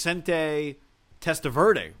 Vicente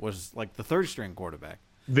Testaverde was like the third-string quarterback.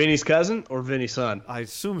 Vinny's cousin or Vinny's son? I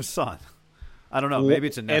assume his son. I don't know. Maybe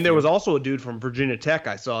it's a nephew. And there was also a dude from Virginia Tech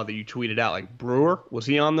I saw that you tweeted out, like Brewer. Was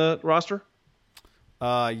he on the roster?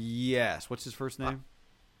 Yes. What's his first name?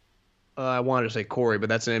 I wanted to say Corey, but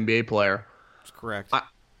that's an NBA player. That's correct.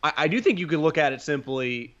 I do think you could look at it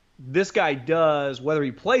simply. This guy does, whether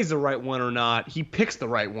he plays the right one or not, he picks the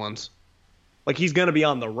right ones. Like, he's going to be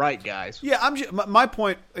on the right guys. Yeah, my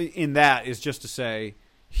point in that is just to say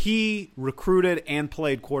he recruited and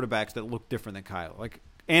played quarterbacks that looked different than Kyler.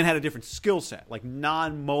 And had a different skill set, like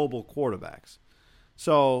non-mobile quarterbacks.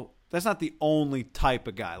 So that's not the only type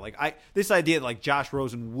of guy. This idea that like Josh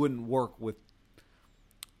Rosen wouldn't work with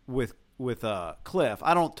Cliff,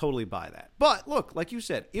 I don't totally buy that. But look, like you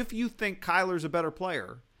said, if you think Kyler's a better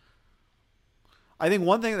player, I think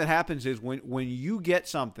one thing that happens is when you get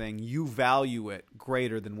something, you value it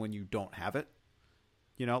greater than when you don't have it.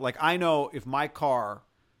 Like I know if my car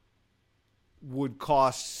would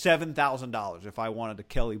cost $7,000 if I wanted to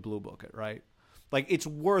Kelly Blue Book it, right? Like, it's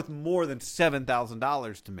worth more than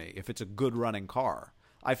 $7,000 to me if it's a good running car.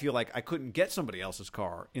 I feel like I couldn't get somebody else's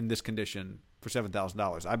car in this condition for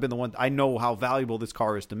 $7,000. I've been the one. I know how valuable this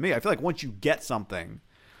car is to me. I feel like once you get something,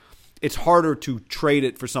 it's harder to trade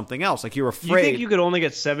it for something else. Like you're afraid. You think you could only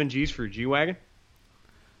get 7 Gs for a G-Wagon?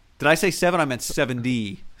 Did I say 7? I meant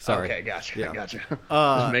 7D. Sorry. Okay, gotcha. Yeah. Gotcha.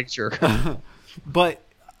 Just make sure. But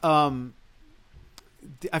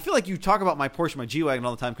I feel like you talk about my Porsche, my G-Wagon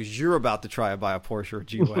all the time because you're about to try to buy a Porsche or a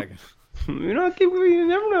G-Wagon. You know, you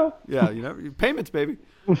never know. Yeah, payments, baby.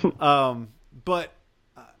 But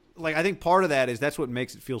like I think part of that is that's what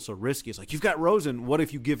makes it feel so risky. It's like you've got Rosen. What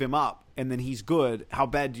if you give him up and then he's good? How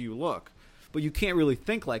bad do you look? But you can't really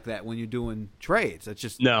think like that when you're doing trades. That's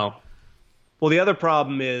just no. Well, the other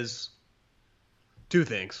problem is 2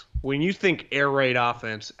 things. When you think air raid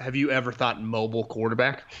offense, have you ever thought mobile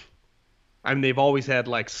quarterback? I mean, they've always had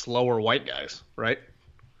like slower white guys, right?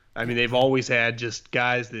 I mean, they've always had just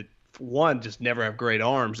guys that, 1, just never have great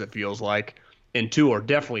arms, it feels like, and 2, are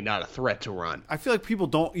definitely not a threat to run. I feel like people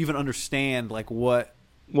don't even understand like what.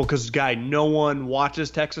 Well, because, no one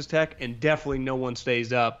watches Texas Tech, and definitely no one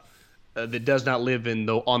stays up that does not live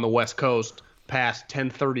on the West Coast past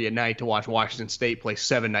 10:30 at night to watch Washington State play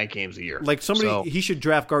 7 night games a year. Like he should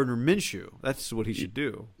draft Gardner Minshew. That's what he should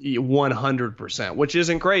do. 100%, which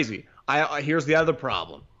isn't crazy. Here's the other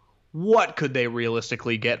problem. What could they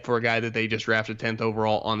realistically get for a guy that they just drafted 10th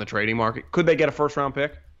overall on the trading market? Could they get a first-round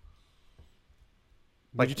pick?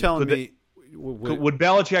 Like you telling me? Would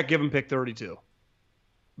Belichick give him pick 32?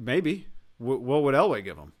 Maybe. What would Elway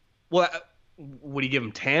give him? Well, would he give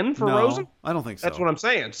him 10 for No, Rosen? I don't think so. That's what I'm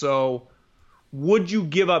saying. So would you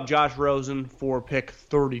give up Josh Rosen for pick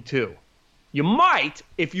 32? You might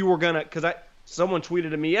if you were going to – because someone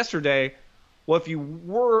tweeted at me yesterday, well, if you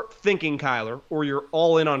were thinking Kyler or you're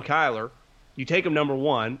all in on Kyler, you take him number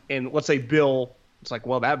 1, and let's say Bill – it's like,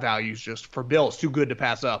 well, that value's just – for Bill, it's too good to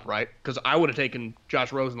pass up, right? Because I would have taken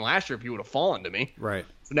Josh Rosen last year if he would have fallen to me. Right.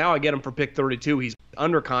 So now I get him for pick 32. He's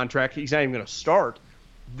under contract. He's not even going to start.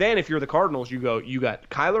 Then if you're the Cardinals, you got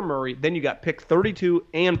Kyler Murray, then you got pick 32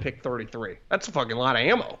 and pick 33. That's a fucking lot of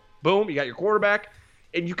ammo. Boom, you got your quarterback,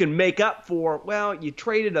 and you can make up for, well, you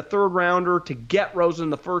traded a 3rd rounder to get Rosen in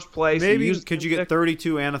the first place. Maybe could you get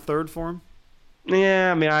 32 and a 3rd for him?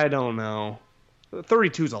 Yeah, I mean, I don't know.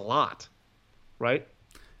 32 is a lot, right?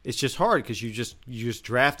 It's just hard because you just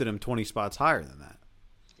drafted him 20 spots higher than that.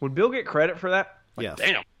 Would Bill get credit for that? Yes.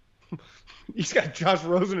 Damn. He's got Josh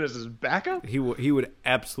Rosen as his backup? He would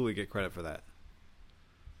absolutely get credit for that.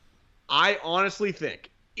 I honestly think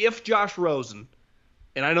if Josh Rosen,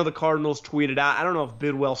 and I know the Cardinals tweeted out, I don't know if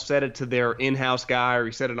Bidwell said it to their in-house guy or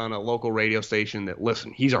he said it on a local radio station that,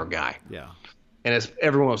 listen, he's our guy. Yeah. And as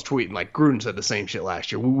everyone was tweeting, like Gruden said the same shit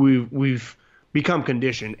last year, we've become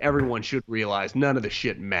conditioned. Everyone should realize none of the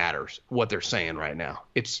shit matters, what they're saying right now.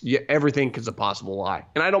 Everything is a possible lie.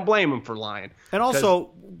 And I don't blame him for lying. And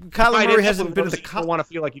also, Kyler Murray hasn't been at the combine. I want to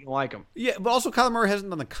feel like you don't like him. Yeah, but also Kyler Murray hasn't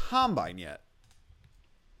done the combine yet.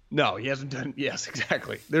 No, he hasn't done. Yes,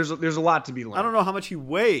 exactly. There's a lot to be learned. I don't know how much he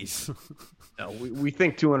weighs. No, we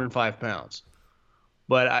think 205 pounds.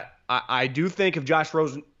 But I do think if Josh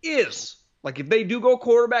Rosen is, like if they do go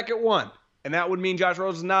quarterback at 1, and that would mean Josh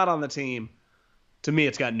Rosen's not on the team, to me,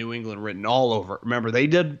 it's got New England written all over it. Remember,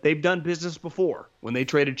 they've done business before when they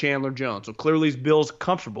traded Chandler Jones. So clearly, Bill's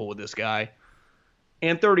comfortable with this guy.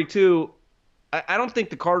 And 32, I don't think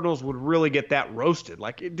the Cardinals would really get that roasted.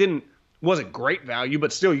 Like wasn't great value,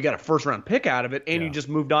 but still, you got a first-round pick out of it, and you just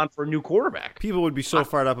moved on for a new quarterback. People would be so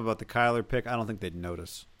fired up about the Kyler pick, I don't think they'd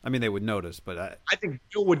notice. I mean, they would notice, but I think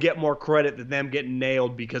Bill would get more credit than them getting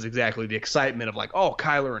nailed because exactly the excitement of like, oh,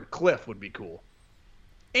 Kyler and Cliff would be cool.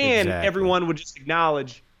 And everyone would just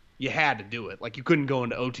acknowledge you had to do it. Like, you couldn't go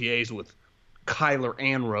into OTAs with Kyler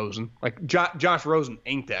and Rosen. Like, Josh Rosen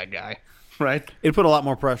ain't that guy, right? It put a lot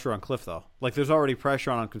more pressure on Cliff, though. Like, there's already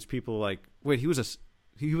pressure on him because people are like, wait, he just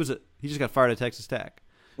got fired at Texas Tech.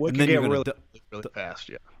 Well, you get really fast,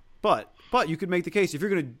 yeah. But you could make the case if you're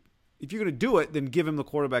gonna do it, then give him the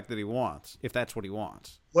quarterback that he wants, if that's what he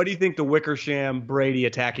wants. What do you think the Wickersham Brady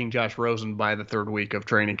attacking Josh Rosen by the 3rd week of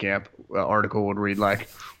training camp article would read like?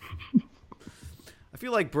 I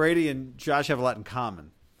feel like Brady and Josh have a lot in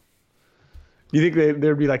common. You think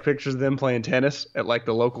there'd be like pictures of them playing tennis at like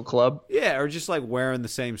the local club? Yeah, or just like wearing the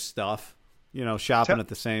same stuff, shopping at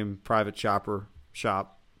the same private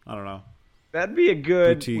shop. I don't know. That'd be a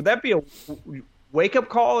good. Boutique. Would that be a wake-up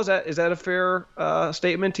call? Is that a fair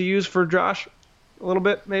statement to use for Josh? A little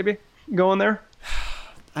bit, maybe going there.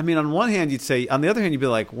 I mean, on one hand, you'd say. On the other hand, you'd be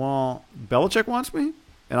like, "Well, Belichick wants me,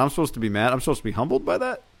 and I'm supposed to be mad. I'm supposed to be humbled by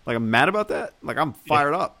that. Like, I'm mad about that. Like, I'm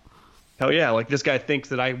fired up. Hell yeah! Like this guy thinks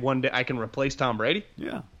that one day I can replace Tom Brady.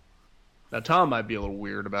 Yeah, Now, Tom might be a little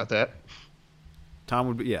weird about that. Tom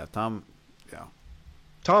would be, yeah.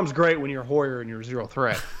 Tom's great when you're Hoyer and you're zero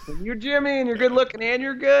threat. When you're Jimmy and you're good looking and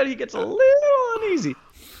you're good, he gets a little uneasy.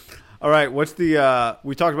 All right, what's the?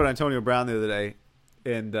 We talked about Antonio Brown the other day,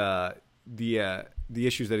 and the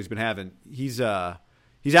issues that he's been having. He's out,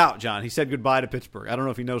 John. He said goodbye to Pittsburgh. I don't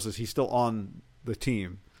know if he knows this. He's still on the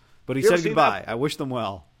team, but he said goodbye. That? I wish them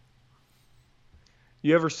well.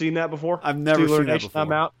 You ever seen that before? I've never seen that Nation, before.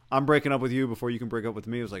 I'm out. I'm breaking up with you before you can break up with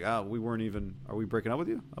me. It was like, we weren't even. Are we breaking up with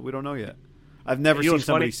you? We don't know yet. I've never seen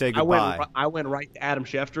somebody say goodbye. I went right to Adam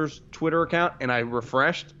Schefter's Twitter account and I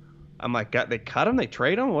refreshed. I'm like, they cut him? They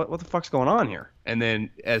trade him? What the fuck's going on here? And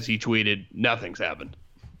then as he tweeted, nothing's happened.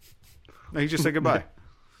 No, he just said goodbye.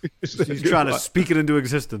 He's trying to speak it into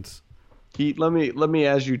existence. Let me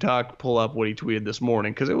as you talk pull up what he tweeted this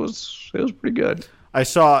morning because it was pretty good. I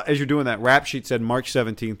saw as you're doing that, Rap Sheet said March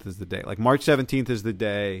 17th is the day. Like March 17th is the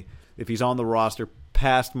day. If he's on the roster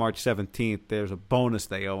past March 17th, there's a bonus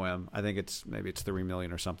they owe him. I think it's $3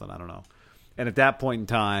 million or something. I don't know. And at that point in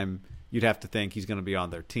time, you'd have to think he's going to be on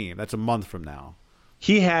their team. That's a month from now.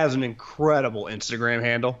 He has an incredible Instagram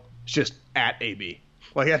handle. It's just @AB.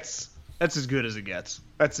 Like that's as good as it gets.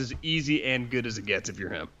 That's as easy and good as it gets if you're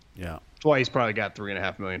him. Yeah. That's why he's probably got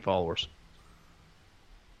 3.5 million followers.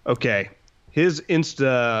 Okay. His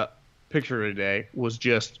Insta picture today was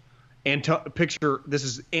just this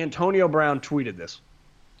is Antonio Brown tweeted this.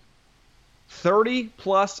 30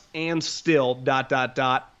 plus and still ...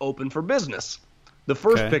 open for business. The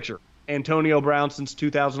first picture, Antonio Brown since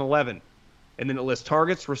 2011. And then it lists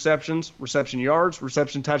targets, receptions, reception yards,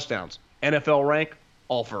 reception touchdowns. NFL rank,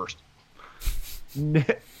 all first.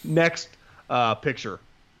 Next picture,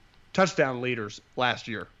 touchdown leaders last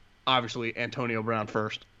year. Obviously, Antonio Brown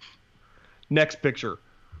first. Next picture.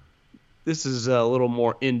 This is a little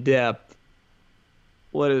more in-depth.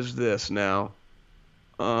 What is this now?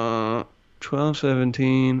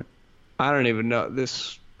 12-17. I don't even know.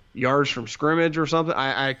 This yards from scrimmage or something?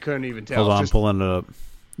 I couldn't even tell. Hold on, I'm pulling it up.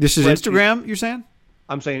 This is Instagram, you're saying?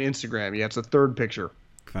 I'm saying Instagram. Yeah, it's the third picture.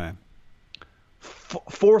 Okay.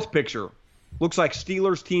 Fourth picture. Looks like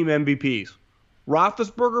Steelers team MVPs.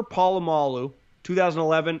 Roethlisberger, Polamalu,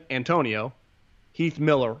 2011, Antonio. Heath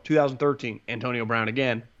Miller, 2013, Antonio Brown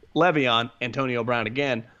again. Le'Veon, Antonio Brown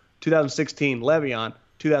again. 2016, Le'Veon.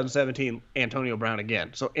 2017, Antonio Brown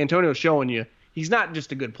again. So Antonio's showing you he's not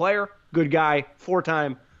just a good player, good guy,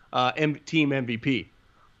 4-time team MVP.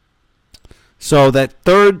 So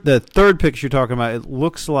the third picture you're talking about, it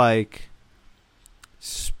looks like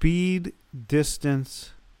speed,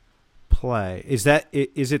 distance, play. Is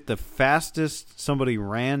it the fastest somebody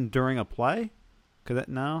ran during a play?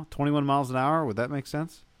 21 miles an hour? Would that make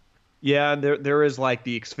sense? Yeah, there is like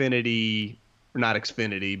the Xfinity, not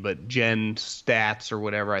Xfinity, but Gen Stats or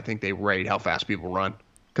whatever. I think they rate how fast people run.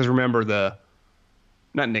 Because remember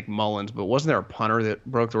not Nick Mullins, but wasn't there a punter that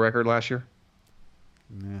broke the record last year?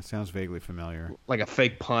 Yeah, sounds vaguely familiar. Like a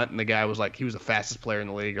fake punt, and the guy was like, he was the fastest player in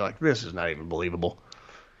the league. You're like, this is not even believable.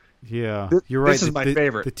 Yeah, you're right. This is my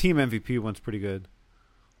favorite. The team MVP one's pretty good.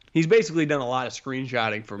 He's basically done a lot of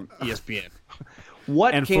screenshotting from ESPN.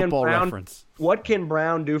 What can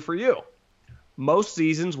Brown do for you? Most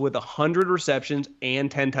seasons with 100 receptions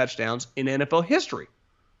and 10 touchdowns in NFL history.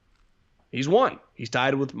 He's won. He's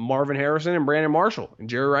tied with Marvin Harrison and Brandon Marshall and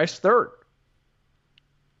Jerry Rice third.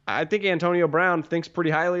 I think Antonio Brown thinks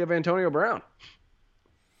pretty highly of Antonio Brown.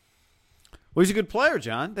 Well, he's a good player,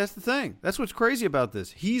 John. That's the thing. That's what's crazy about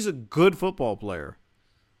this. He's a good football player.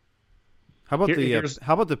 How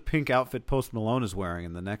about the pink outfit Post Malone is wearing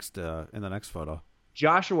in the next photo?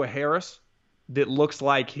 Joshua Harris, that looks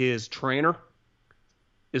like his trainer,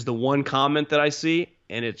 is the one comment that I see,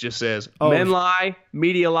 and it just says, men lie,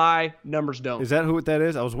 media lie, numbers don't. Is that who that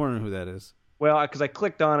is? I was wondering who that is. Well, because I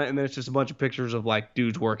clicked on it, and then it's just a bunch of pictures of like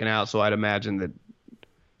dudes working out, so I'd imagine that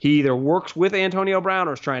he either works with Antonio Brown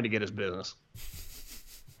or is trying to get his business.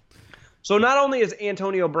 So not only has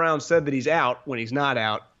Antonio Brown said that he's out when he's not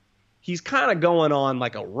out, he's kind of going on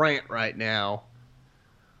like a rant right now.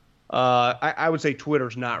 I would say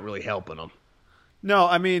Twitter's not really helping him. No,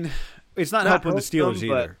 I mean, it's not helping the Steelers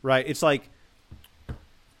either, right? It's like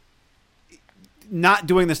not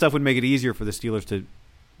doing this stuff would make it easier for the Steelers to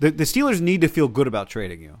 – the Steelers need to feel good about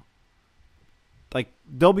trading you. Like,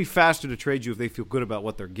 they'll be faster to trade you if they feel good about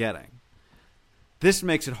what they're getting. This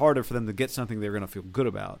makes it harder for them to get something they're going to feel good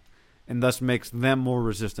about, and thus makes them more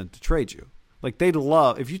resistant to trade you. Like, they'd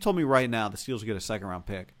love – if you told me right now the Steelers would get a second-round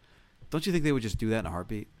pick, don't you think they would just do that in a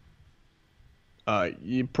heartbeat?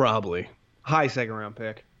 You probably. High second-round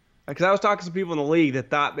pick. Because I was talking to some people in the league that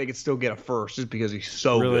thought they could still get a first just because he's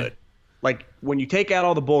so good. Like, when you take out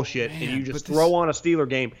all the bullshit and you just throw on a Steeler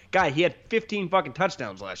game, guy, he had 15 fucking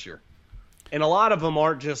touchdowns last year. And a lot of them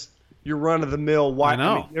aren't just your run-of-the-mill wide. I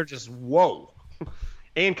know. mean, they're just, whoa.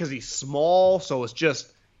 And because he's small, so it's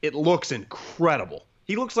just, it looks incredible.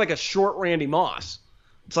 He looks like a short Randy Moss.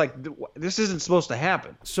 It's like, this isn't supposed to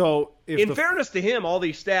happen. So, in fairness to him, all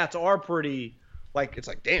these stats are pretty, like, it's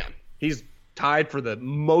like, damn, he's tied for the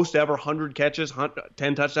most ever 100 catches,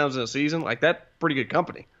 10 touchdowns in a season. Like, that's pretty good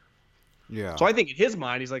company. Yeah. So I think in his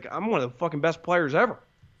mind, he's like, I'm one of the fucking best players ever.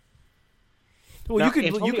 Well, Now, you could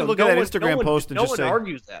Antonio, look at that Instagram post and just say, no one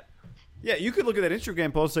argues that. yeah, you could look at that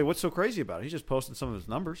Instagram post and say, what's so crazy about it? He's just posting some of his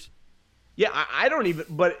numbers. Yeah, I don't even,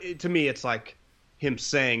 but to me, it's like him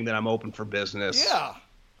saying that I'm open for business. Yeah.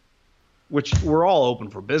 Which we're all open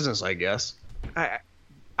for business, I guess.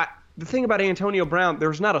 The thing about Antonio Brown,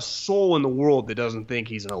 there's not a soul in the world that doesn't think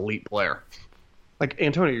he's an elite player. Like,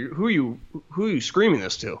 Antonio, who are you screaming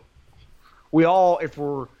this to? We all, if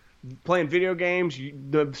we're playing video games,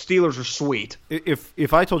 the Steelers are sweet.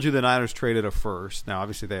 If I told you the Niners traded a first, now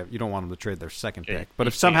obviously you don't want them to trade their second pick, but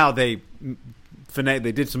if somehow they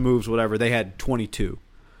did some moves, whatever, they had 22,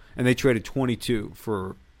 and they traded 22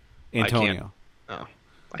 for Antonio.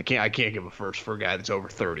 I can't give a first for a guy that's over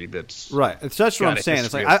 30. That's right. That's what I'm saying.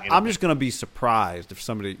 It's like I'm just going to be surprised if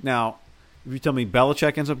somebody now. If you tell me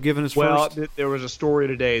Belichick ends up giving his first, there was a story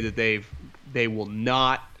today that they will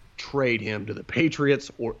not trade him to the Patriots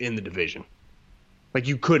or in the division. Like,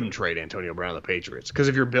 you couldn't trade Antonio Brown to the Patriots because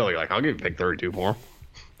if you're Billy, like, I'll give you pick 32 for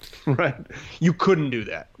him. Right? You couldn't do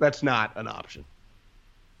that. That's not an option.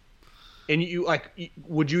 And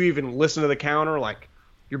would you even listen to the counter? Like,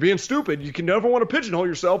 you're being stupid. You can never want to pigeonhole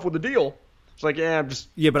yourself with a deal. It's like,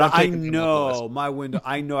 but I know my window.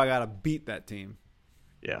 I know I got to beat that team.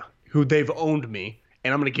 Yeah, who they've owned me,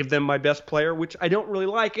 and I'm going to give them my best player, which I don't really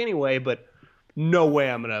like anyway, but no way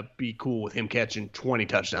I'm going to be cool with him catching 20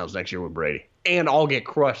 touchdowns next year with Brady. And I'll get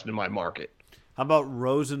crushed in my market. How about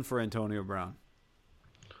Rosen for Antonio Brown?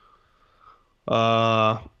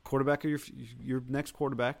 Quarterback of your next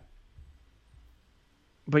quarterback?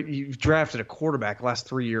 But you've drafted a quarterback last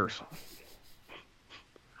 3 years.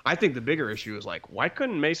 I think the bigger issue is, like, why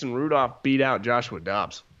couldn't Mason Rudolph beat out Joshua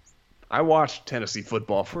Dobbs? I watched Tennessee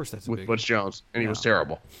football with Butch Jones, and he was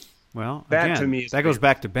terrible. Well, to me is goes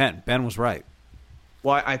back to Ben. Ben was right.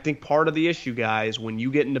 Well, I think part of the issue, guys, when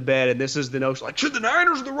you get into bed, and this is the notion, like, should the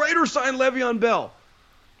Niners or the Raiders sign Le'Veon Bell?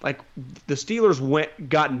 Like, the Steelers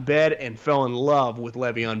got in bed and fell in love with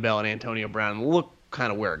Le'Veon Bell and Antonio Brown, and look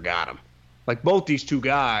kind of where it got them. Like, both these two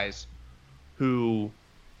guys who,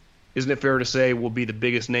 isn't it fair to say, will be the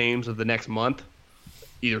biggest names of the next month,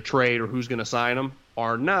 either trade or who's going to sign them,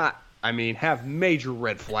 are not, have major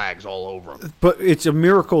red flags all over them. But it's a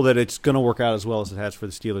miracle that it's going to work out as well as it has for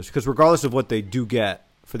the Steelers, because regardless of what they do get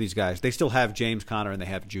for these guys, they still have James Conner and they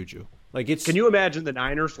have Juju. Can you imagine the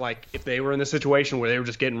Niners, like, if they were in the situation where they were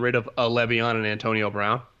just getting rid of Le'Veon and Antonio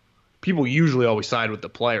Brown? People usually always side with the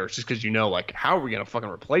players just because like, how are we going to fucking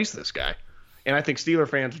replace this guy? And I think Steeler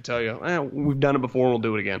fans would tell you, we've done it before and we'll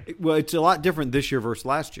do it again. Well, it's a lot different this year versus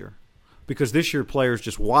last year. Because this year players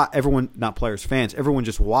just watch, fans, everyone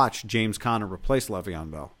just watched James Conner replace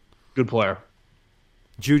Le'Veon Bell. Good player.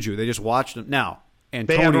 Juju, they just watched him. Now,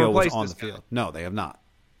 Antonio was on the field. No, they have not.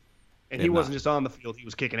 And he wasn't just on the field. He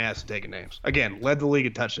was kicking ass and taking names. Again, led the league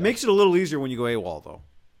in touchdowns. Makes it a little easier when you go AWOL, though.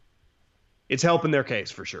 It's helping their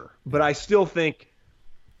case for sure. But I still think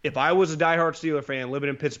if I was a diehard Steeler fan living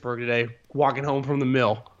in Pittsburgh today, walking home from the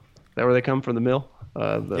mill, is that where they come from, the mill?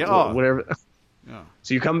 Whatever. Yeah.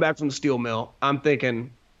 So you come back from the steel mill. I'm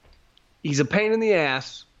thinking he's a pain in the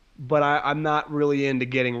ass, but I'm not really into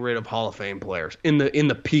getting rid of Hall of Fame players in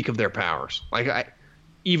the peak of their powers. Like,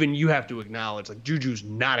 even you have to acknowledge, like, Juju's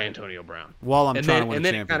not Antonio Brown. While I'm trying to win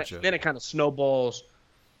a championship. Then it kind of snowballs.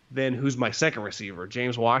 Then who's my second receiver?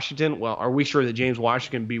 James Washington? Well, are we sure that James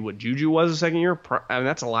Washington can be what Juju was the second year?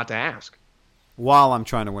 That's a lot to ask. While I'm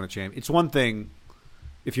trying to win a championship. It's one thing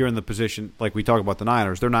if you're in the position, like we talk about the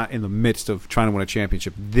Niners, they're not in the midst of trying to win a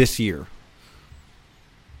championship this year.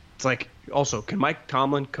 It's like, also, can Mike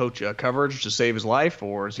Tomlin coach coverage to save his life,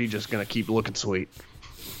 or is he just going to keep looking sweet?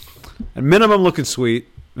 At minimum, looking sweet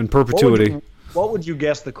in perpetuity. What would you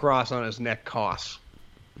guess the cross on his neck costs?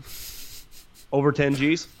 Over 10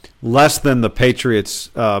 G's? Less than the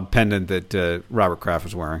Patriots pendant that Robert Kraft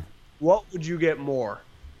was wearing. What would you get more?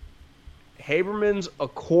 Haberman's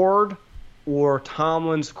Accord or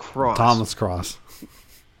Tomlin's cross? Tomlin's cross.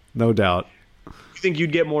 No doubt. You think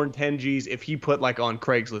you'd get more than 10 G's if he put, like, on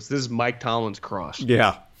Craigslist, this is Mike Tomlin's cross?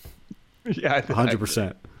 Yeah. Yeah, I think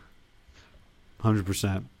 100%.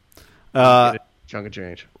 100%. Chunk of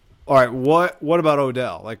change. All right, what about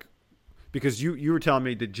Odell? Like, Because you were telling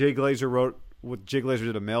me that Jay Glazer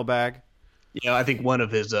did a mailbag. Yeah, I think one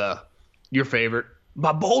of his your favorite,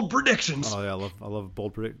 my bold predictions. Oh yeah, I love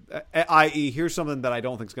bold predict. I.e., here's something that I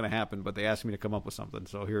don't think is going to happen, but they asked me to come up with something,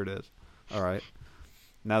 so here it is. All right.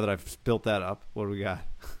 Now that I've built that up, what do we got?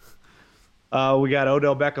 We got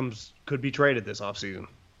Odell Beckham's could be traded this offseason.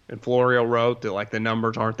 And Florio wrote that the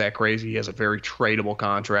numbers aren't that crazy. He has a very tradable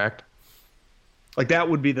contract. That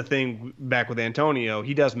would be the thing back with Antonio.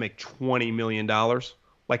 He does make $20 million.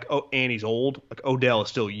 And he's old. Odell is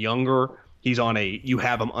still younger. He's on you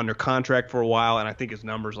have him under contract for a while, and I think his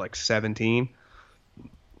number's 17.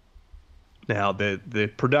 Now,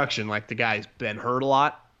 the production, the guy's been hurt a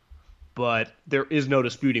lot, but there is no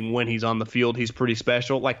disputing when he's on the field, he's pretty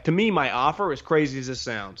special. To me, my offer, as crazy as this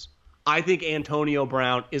sounds, I think Antonio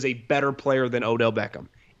Brown is a better player than Odell Beckham.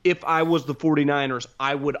 If I was the 49ers,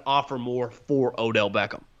 I would offer more for Odell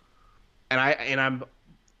Beckham. And I'm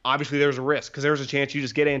obviously there's a risk because there's a chance you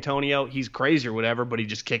just get Antonio, he's crazy or whatever, but he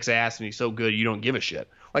just kicks ass and he's so good you don't give a shit.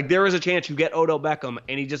 There is a chance you get Odell Beckham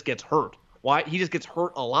and he just gets hurt. Why? He just gets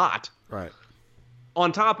hurt a lot. Right.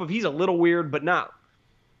 On top of he's a little weird, but not.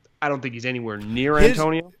 I don't think he's anywhere near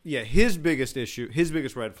Antonio. Yeah, his biggest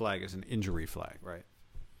red flag is an injury flag, right?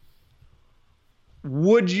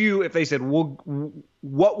 Would you, if they said,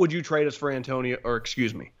 what would you trade us for Antonio, or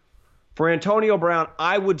excuse me, for Antonio Brown,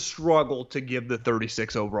 I would struggle to give the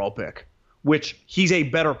 36 overall pick, which he's a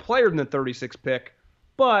better player than the 36 pick.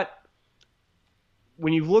 But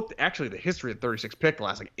when you've looked, actually the history of the 36 pick the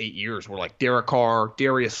last 8 years were Derek Carr,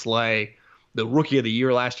 Darius Slay, the rookie of the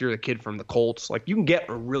year last year, the kid from the Colts. You can get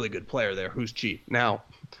a really good player there who's cheap. Now,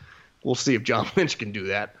 we'll see if John Lynch can do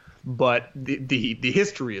that. But the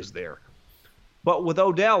history is there. But with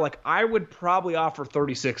Odell, I would probably offer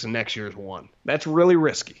 36 in next year's one. That's really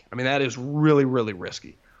risky. That is really, really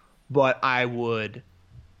risky. But I would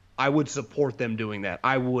support them doing that.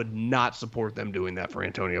 I would not support them doing that for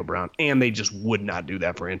Antonio Brown. And they just would not do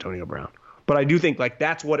that for Antonio Brown. But I do think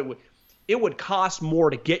that's what it would. It would cost more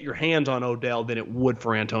to get your hands on Odell than it would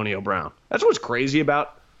for Antonio Brown. That's what's crazy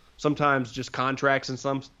about sometimes just contracts and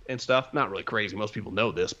stuff. Not really crazy. Most people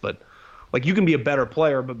know this, but you can be a better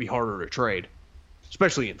player but be harder to trade.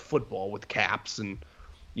 Especially in football with caps and,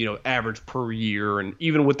 average per year. And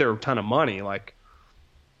even with their ton of money,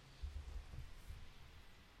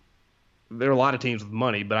 there are a lot of teams with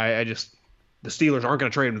money, but the Steelers aren't going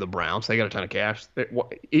to trade him to the Browns. They got a ton of cash.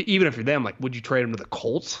 Even if you're them, would you trade him to the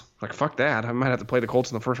Colts? Fuck that. I might have to play the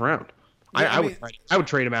Colts in the first round. Yeah, I would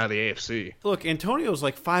trade him out of the AFC. Look, Antonio's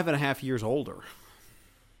 5.5 years older.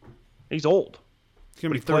 He's old. He's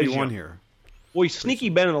going to be 31 here. Well, he's sneaky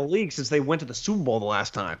been in the league since they went to the Super Bowl the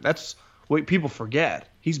last time. That's what people forget.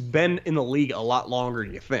 He's been in the league a lot longer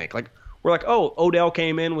than you think. We're Odell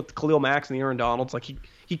came in with Khalil Mack and the Aaron Donalds.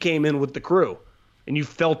 He came in with the crew, and you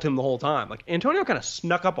felt him the whole time. Antonio kind of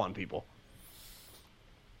snuck up on people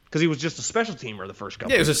because he was just a special teamer the first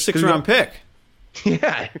couple. Yeah, he was a 6th-round pick.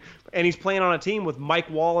 Yeah, and he's playing on a team with Mike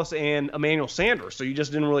Wallace and Emmanuel Sanders, so you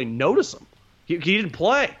just didn't really notice him. He didn't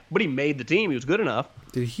play, but he made the team. He was good enough.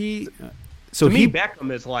 Did he? To me,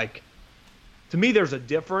 Beckham is to me, there's a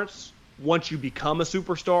difference once you become a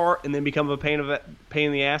superstar and then become a pain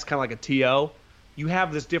in the ass, kind of like a T.O. You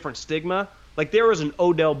have this different stigma. There is an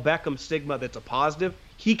Odell Beckham stigma that's a positive.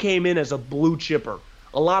 He came in as a blue chipper.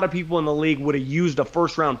 A lot of people in the league would have used a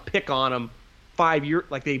first-round pick on him 5 years.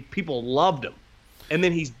 People loved him. And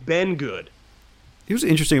then he's been good. He was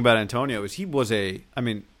interesting about Antonio is he was I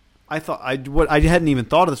hadn't even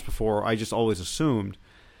thought of this before. I just always assumed.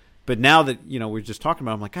 But now that, we're just talking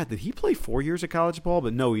about it, I'm God, did he play 4 years of college ball?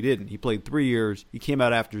 But no, he didn't. He played 3 years. He came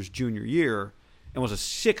out after his junior year and was a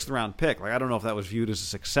 6th-round pick. I don't know if that was viewed as a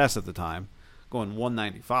success at the time, going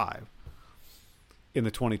 195 in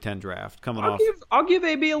the 2010 draft. I'll give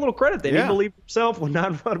AB a little credit. He believed himself when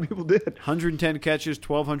not a lot of people did. 110 catches,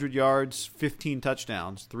 1,200 yards, 15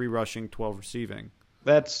 touchdowns, 3 rushing, 12 receiving.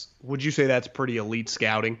 Would you say that's pretty elite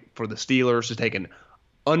scouting for the Steelers to take an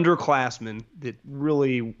underclassman that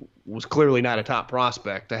really was clearly not a top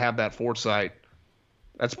prospect to have that foresight?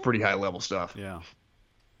 That's pretty high level stuff. Yeah.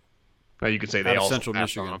 Now you could say they also Central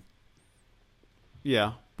Michigan. On him.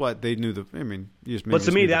 Yeah, but they knew you just but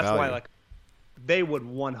to me, that's why they would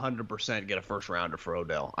 100% get a first rounder for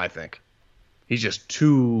Odell. I think he's just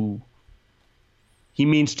too. He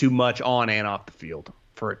means too much on and off the field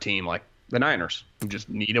for a team like the Niners who just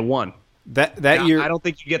need a one. That year, I don't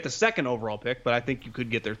think you get the 2nd overall pick, but I think you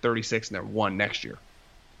could get their 36 and their 1 next year.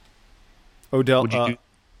 Odell, would you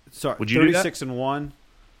 36 and 1.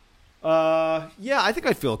 Yeah, I think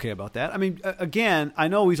I'd feel okay about that. Again, I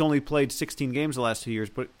know he's only played 16 games the last 2 years,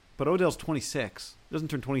 but but Odell's 26. He doesn't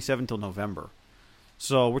turn 27 until November.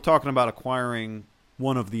 So we're talking about acquiring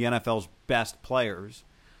one of the NFL's best players.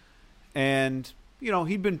 And,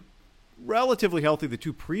 he'd been relatively healthy the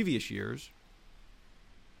 2 previous years.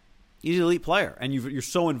 He's an elite player, and you're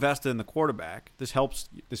so invested in the quarterback. This helps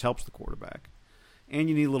the quarterback. And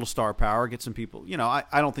you need a little star power, get some people.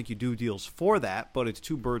 I don't think you do deals for that, but it's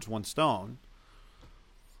 2 birds, 1 stone.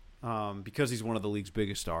 Because he's one of the league's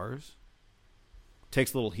biggest stars.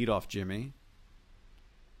 Takes a little heat off Jimmy.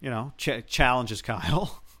 Challenges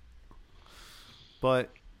Kyle. But,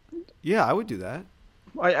 yeah, I would do that.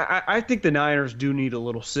 I think the Niners do need a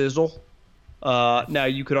little sizzle. Now,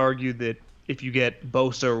 you could argue that if you get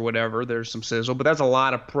Bosa or whatever, there's some sizzle. But that's a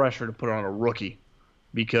lot of pressure to put on a rookie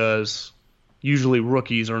because usually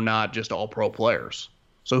rookies are not just all-pro players.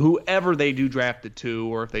 So whoever they do draft at 2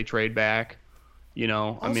 or if they trade back,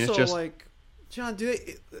 Also, it's just like, John,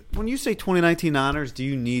 when you say 2019 Niners, do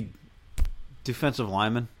you need defensive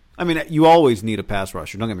linemen? I mean, you always need a pass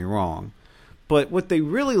rusher, don't get me wrong. But what they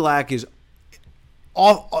really lack is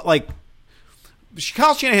Kyle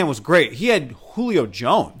Shanahan was great. He had Julio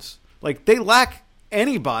Jones. Like, they lack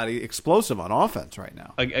anybody explosive on offense right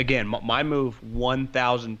now. Again, my move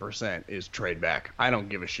 1,000% is trade back. I don't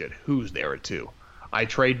give a shit who's there at 2. I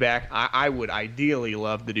trade back. I would ideally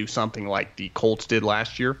love to do something like the Colts did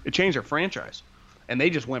last year. It changed their franchise, and they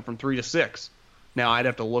just went from 3 to 6. Now, I'd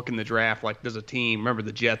have to look in the draft. Like, there's a team. Remember,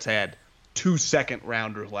 the Jets had 2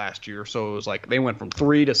 second-rounders last year, so it was like they went from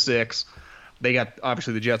 3 to 6. They got,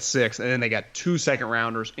 obviously, the Jets 6, and then they got 2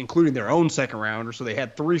 second-rounders, including their own second-rounder. So they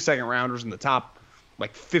had 3 second-rounders in the top,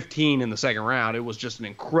 15 in the second round. It was just an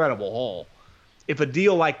incredible haul. If a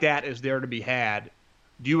deal like that is there to be had,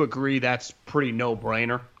 do you agree that's pretty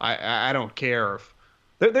no-brainer? I don't care if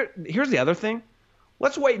here's the other thing.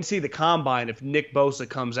 Let's wait and see the combine if Nick Bosa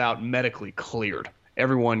comes out medically cleared.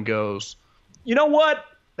 Everyone goes, you know what?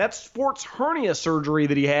 That sports hernia surgery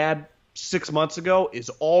that he had 6 months ago is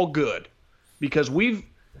all good. Because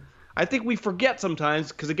I think we forget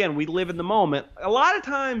sometimes, because, again, we live in the moment. A lot of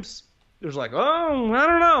times there's like, oh, I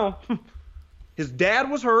don't know. His dad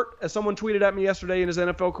was hurt, as someone tweeted at me yesterday in his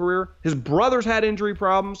NFL career. His brothers had injury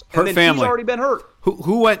problems, and then family. He's already been hurt.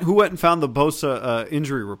 Who went and found the Bosa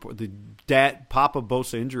injury report? The Papa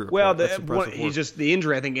Bosa injury report. Well, the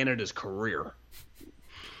injury I think ended his career.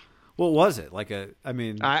 What was it? I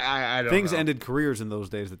don't things know. ended careers in those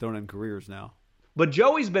days that don't end careers now. But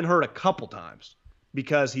Joey's been hurt a couple times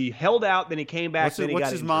because he held out, then he came back.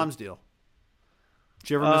 What's his mom's deal? Did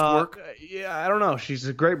she ever miss work? Yeah, I don't know. She's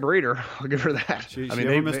a great breeder. I'll give her that. She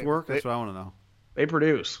ever missed work? That's what I want to know. They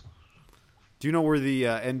produce. Do you know where the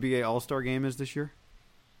NBA All-Star Game is this year?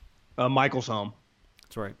 Michael's home.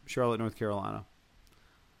 That's right. Charlotte, North Carolina.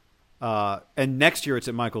 And next year it's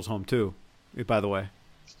at Michael's home, too, by the way.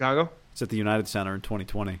 Chicago? It's at the United Center in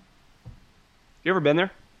 2020. You ever been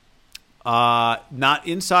there? Not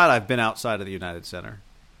inside. I've been outside of the United Center.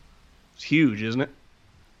 It's huge, isn't it?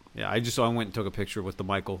 Yeah, I went and took a picture with the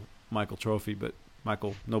Michael trophy, but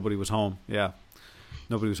nobody was home. Yeah,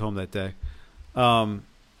 nobody was home that day.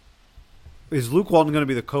 Is Luke Walton going to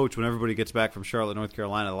be the coach when everybody gets back from Charlotte, North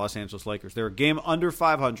Carolina, the Los Angeles Lakers? They're a game under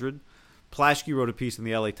 500. Plaschke wrote a piece in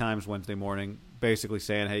the LA Times Wednesday morning basically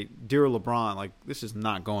saying, hey, dear LeBron, this is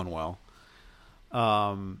not going well.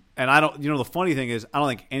 And I don't, the funny thing is, I don't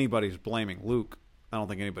think anybody's blaming Luke. I don't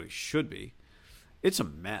think anybody should be. It's a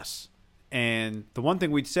mess. And the one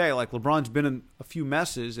thing we'd say, LeBron's been in a few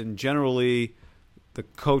messes, and generally the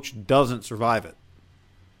coach doesn't survive it.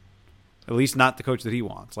 At least not the coach that he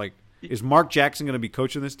wants. Is Mark Jackson going to be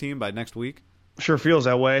coaching this team by next week? Sure feels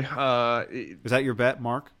that way. Is that your bet,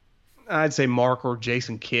 Mark? I'd say Mark or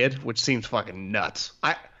Jason Kidd, which seems fucking nuts.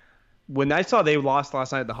 When I saw they lost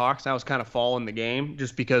last night at the Hawks, I was kind of following the game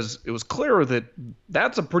just because it was clear that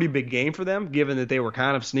that's a pretty big game for them, given that they were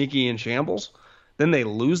kind of sneaky in shambles. Then they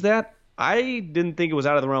lose that. I didn't think it was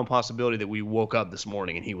out of the realm of possibility that we woke up this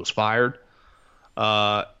morning and he was fired.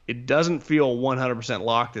 It doesn't feel 100%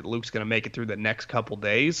 locked that Luke's going to make it through the next couple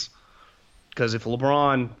days, because if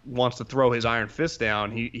LeBron wants to throw his iron fist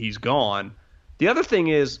down, he's gone. The other thing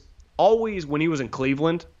is, always when he was in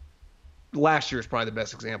Cleveland, last year is probably the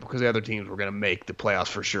best example because the other teams were going to make the playoffs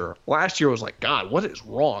for sure. Last year was like, God, what is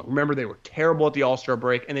wrong? Remember, they were terrible at the All-Star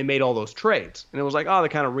break, and they made all those trades. And it was like, oh, they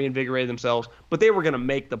kind of reinvigorated themselves, but they were going to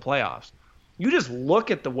make the playoffs. You just look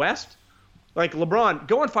at the West, like LeBron,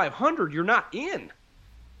 going 500, you're not in.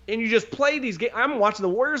 And you just play these games. I'm watching the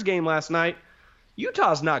Warriors game last night.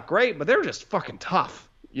 Utah's not great, but they're just fucking tough.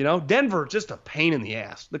 Denver, just a pain in the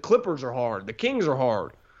ass. The Clippers are hard. The Kings are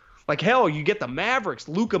hard. Hell, you get the Mavericks.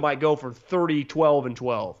 Luka might go for 30, 12, and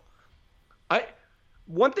 12.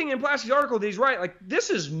 one thing in Plaski's article that he's right, like, this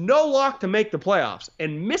is no lock to make the playoffs.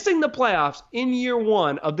 And missing the playoffs in year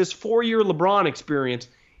one of this 4-year LeBron experience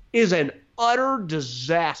is an utter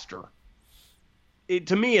disaster.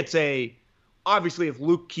 To me, it's obviously, if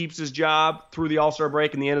Luke keeps his job through the All-Star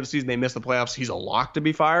break and the end of the season, they miss the playoffs, he's a lock to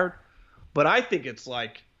be fired. But I think it's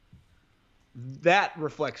like, that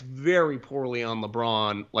reflects very poorly on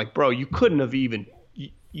LeBron. Like, bro, you couldn't have even,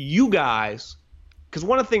 you guys, because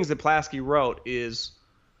one of the things that Plaski wrote is,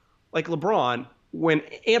 like, LeBron, when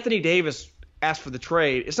Anthony Davis asked for the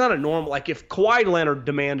trade, it's not a normal, like, if Kawhi Leonard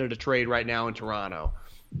demanded a trade right now in Toronto,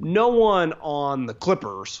 no one on the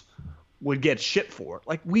Clippers would get shit for it.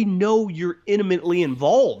 Like, we know you're intimately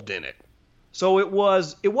involved in it. So it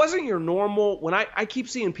wasn't your normal, when I keep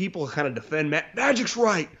seeing people kind of defend Magic's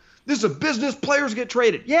right. This is a business, players get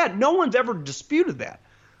traded. Yeah, no one's ever disputed that.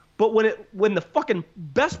 But when the fucking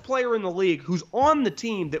best player in the league who's on the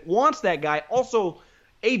team that wants that guy, also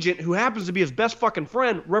agent who happens to be his best fucking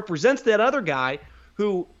friend, represents that other guy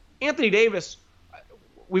who, Anthony Davis,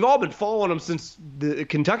 we've all been following him since the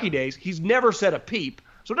Kentucky days. He's never said a peep.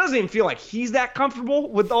 So it doesn't even feel like he's that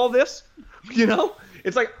comfortable with all this, you know?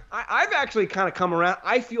 It's like, I've actually kind of come around.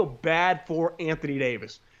 I feel bad for Anthony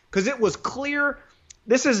Davis because it was clear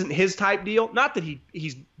this isn't his type deal. Not that he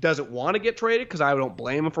doesn't want to get traded, because I don't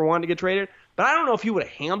blame him for wanting to get traded. But I don't know if he would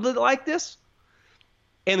have handled it like this.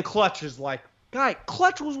 And Clutch is like, guy,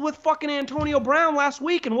 Clutch was with fucking Antonio Brown last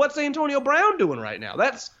week, and what's Antonio Brown doing right now?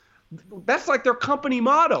 That's like their company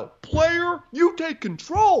motto. Player, you take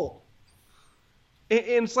control.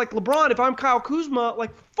 And it's like, LeBron, if I'm Kyle Kuzma,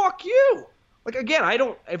 like, fuck you. Like, again,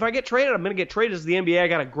 if I get traded, I'm going to get traded as the NBA. I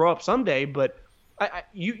got to grow up someday, but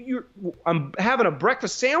I'm having a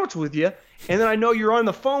breakfast sandwich with you, and then I know you're on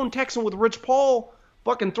the phone texting with Rich Paul,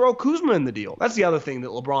 fucking throw Kuzma in the deal. That's the other thing that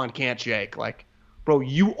LeBron can't shake. Like, bro,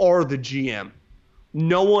 you are the GM.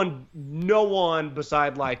 No one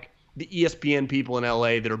beside, like, the ESPN people in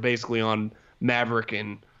LA that are basically on Maverick,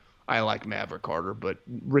 and I like Maverick Carter, but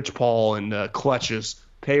Rich Paul and Clutch's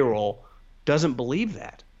payroll doesn't believe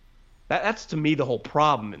that. That's, to me, the whole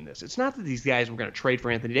problem in this. It's not that these guys were going to trade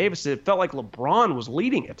for Anthony Davis. It felt like LeBron was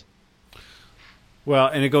leading it. Well,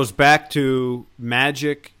 and it goes back to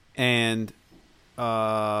Magic and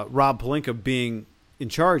Rob Pelinka being in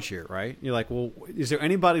charge here, right? You're like, well, is there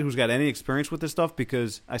anybody who's got any experience with this stuff?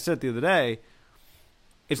 Because I said the other day,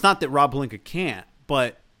 it's not that Rob Pelinka can't,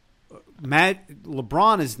 but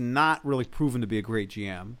LeBron is not really proven to be a great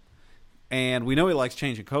GM. And we know he likes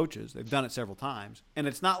changing coaches. They've done it several times. And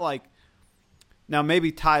it's not like, now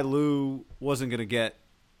maybe Ty Lue wasn't going to get,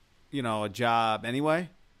 a job anyway.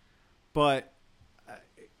 But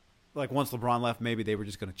like once LeBron left, maybe they were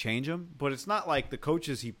just going to change him. But it's not like the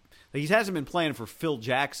coaches he hasn't been playing for Phil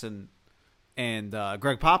Jackson and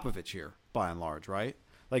Greg Popovich here, by and large, right?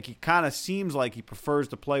 Like, he kind of seems like he prefers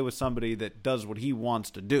to play with somebody that does what he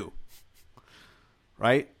wants to do,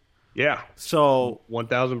 right? Yeah. So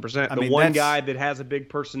 1,000%. The one guy that has a big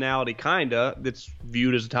personality, kinda, that's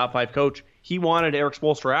viewed as a top 5 coach, he wanted Eric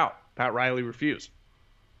Spoelstra out. Pat Riley refused.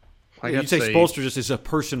 You'd say Spoelstra just is a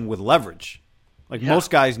person with leverage. Like, most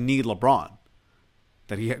guys need LeBron.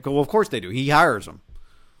 Well, of course they do. He hires them.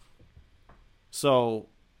 So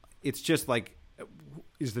it's just like,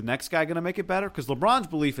 is the next guy going to make it better? Because LeBron's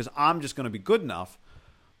belief is, I'm just going to be good enough.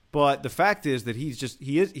 But the fact is that he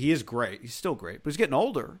is great. He's still great, but he's getting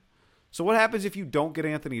older. So what happens if you don't get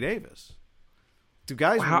Anthony Davis? Do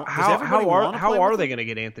guys? How are they going to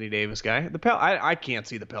get Anthony Davis, guy? I can't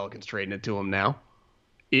see the Pelicans trading it to him now.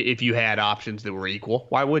 If you had options that were equal,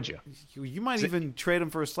 why would you? You might even trade him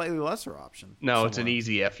for a slightly lesser option. No, somewhere. It's an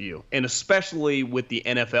easy FU, and especially with the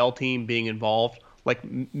NFL team being involved, like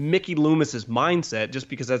Mickey Loomis's mindset, just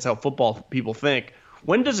because that's how football people think.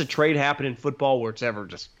 When does a trade happen in football where it's ever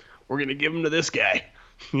just, we're going to give him to this guy?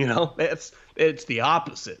 It's the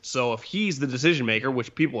opposite. So if he's the decision maker,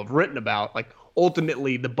 which people have written about, like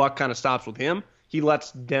ultimately the buck kind of stops with him. He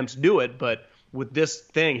lets Demps do it, but with this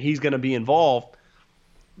thing, he's going to be involved.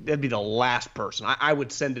 That'd be the last person. I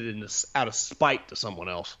would send it out of spite to someone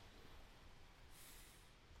else.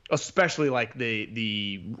 Especially like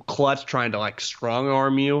the Clutch trying to like strong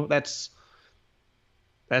arm you. That's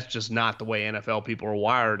just not the way NFL people are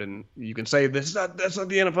wired. And you can say that's not the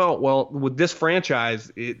NFL. Well, with this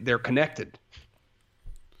franchise, they're connected.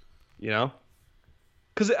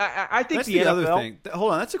 Because I think that's the NFL, other thing.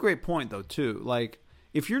 Hold on, that's a great point though too. Like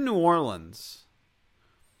if you're New Orleans,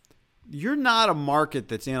 you're not a market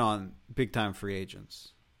that's in on big time free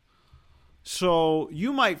agents. So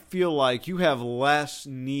you might feel like you have less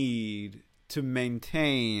need to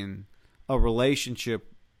maintain a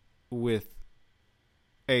relationship with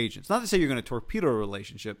agents. Not to say you're going to torpedo a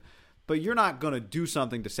relationship, but you're not going to do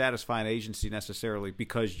something to satisfy an agency necessarily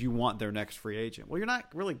because you want their next free agent. Well, you're not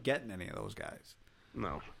really getting any of those guys.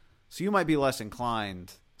 No. So you might be less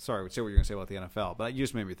inclined. Sorry, I would say what you're going to say about the NFL, but you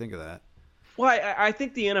just made me think of that. Well, I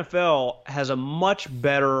think the NFL has a much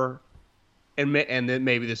better, and then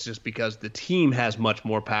maybe this is just because the team has much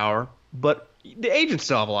more power, but the agents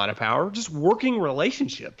still have a lot of power, just working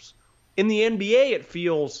relationships. In the NBA, it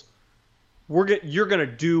feels you're going to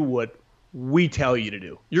do what we tell you to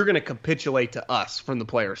do. You're going to capitulate to us from the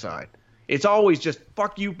player side. It's always just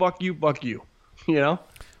fuck you, fuck you, fuck you. You know?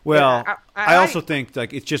 Well, I also think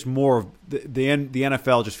like it's just more of the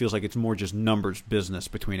NFL just feels like it's more just numbers business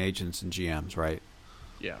between agents and GMs, right?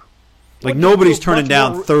 Yeah. Like nobody's turning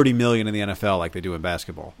down $30 million in the NFL like they do in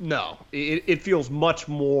basketball. No, it feels much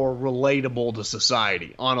more relatable to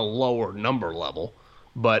society on a lower number level.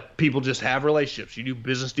 But people just have relationships. You do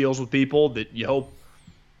business deals with people that you hope,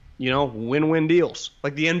 win-win deals.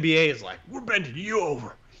 Like the NBA is like, we're bending you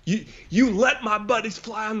over. You let my buddies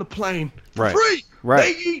fly on the plane for free.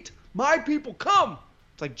 Right. They eat. My people come.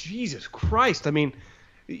 It's like, Jesus Christ. I mean,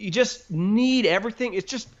 you just need everything.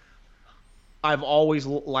 It's just, I've always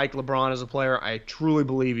liked LeBron as a player. I truly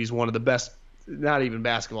believe he's one of the best, not even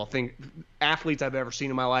basketball athletes I've ever seen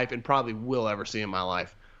in my life and probably will ever see in my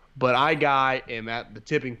life. But I am at the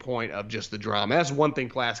tipping point of just the drama. That's one thing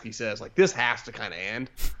Pulaski says. Like, this has to kind of end.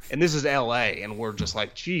 And this is L.A., and we're just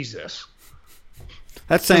like, Jesus.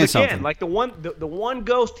 That's saying something. Like the one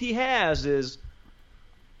ghost he has is,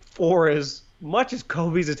 for as much as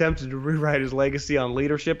Kobe's attempted to rewrite his legacy on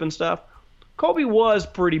leadership and stuff, Kobe was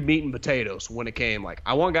pretty meat and potatoes when it came. Like,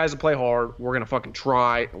 I want guys to play hard. We're going to fucking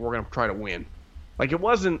try. We're going to try to win. Like, it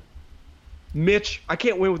wasn't, Mitch, I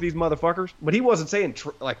can't win with these motherfuckers. But he wasn't saying,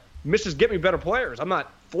 Mitch, just get me better players. I'm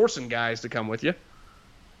not forcing guys to come with you.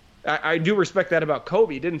 I do respect that about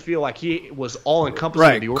Kobe. It didn't feel like he was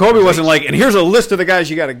all-encompassing. Right. Kobe wasn't like, and here's a list of the guys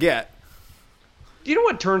you got to get. Do you know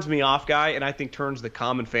what turns me off, Guy, and I think turns the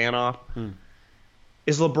common fan off?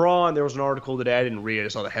 Is LeBron. There was an article today. I didn't read it. I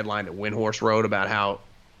saw the headline that Windhorst wrote about how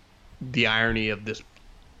the irony of this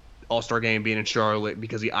All-Star game being in Charlotte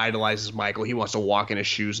because he idolizes Michael. He wants to walk in his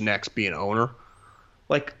shoes next, be an owner.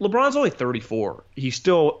 Like, LeBron's only 34. He's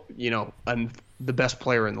still, the best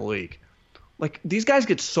player in the league. Like, these guys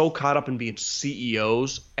get so caught up in being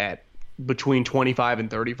CEOs at between 25 and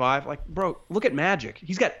 35. Like, bro, look at Magic.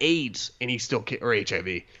 He's got AIDS and he's still or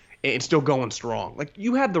HIV and still going strong. Like,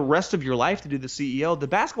 you have the rest of your life to do the CEO. The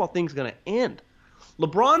basketball thing's going to end.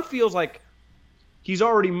 LeBron feels like he's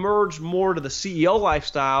already merged more to the CEO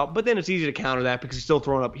lifestyle, but then it's easy to counter that because he's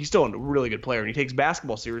still a really good player and he takes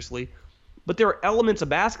basketball seriously. But there are elements of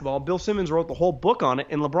basketball. Bill Simmons wrote the whole book on it,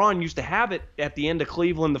 and LeBron used to have it at the end of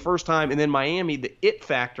Cleveland the first time, and then Miami, the it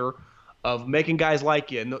factor of making guys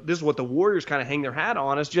like you. And this is what the Warriors kind of hang their hat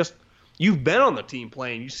on, is just you've been on the team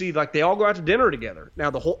playing. You see, like, they all go out to dinner together. Now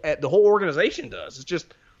the whole organization does. It's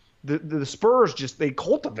just the Spurs they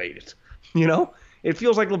cultivate it. It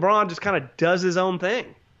feels like LeBron just kind of does his own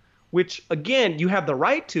thing, which, again, you have the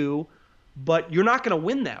right to, but you're not going to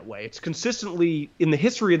win that way. It's consistently in the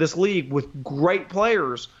history of this league with great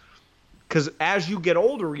players, because as you get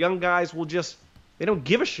older, young guys will they don't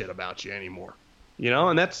give a shit about you anymore.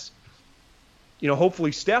 And that's,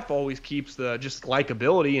 hopefully Steph always keeps the just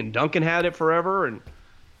likability, and Duncan had it forever. And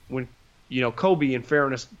when, Kobe, in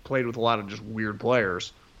fairness, played with a lot of just weird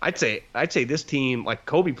players. I'd say this team, like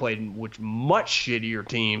Kobe played with much shittier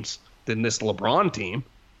teams than this LeBron team.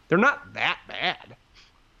 They're not that bad.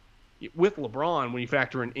 With LeBron, when you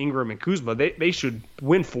factor in Ingram and Kuzma, they should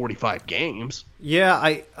win 45 games.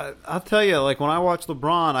 Yeah, I'll tell you, like, when I watch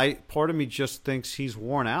LeBron, part of me just thinks he's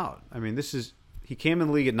worn out. I mean, he came in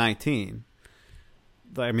the league at 19.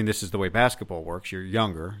 I mean, this is the way basketball works. You're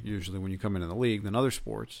younger, usually, when you come in the league than other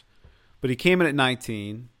sports. But he came in at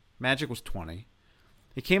 19. Magic was 20.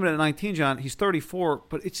 He came in at 19, John. He's 34,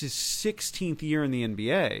 but it's his 16th year in the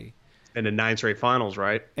NBA. And the 9 straight finals,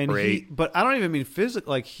 right? And but I don't even mean physically.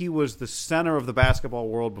 Like, he was the center of the basketball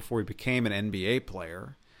world before he became an NBA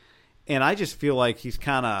player. And I just feel like he's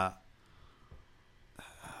kind of,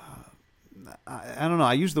 I don't know.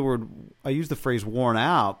 I use the phrase worn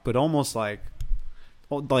out, but almost like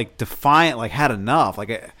defiant, like had enough.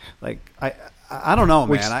 I don't know,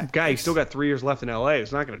 man. He still got 3 years left in LA.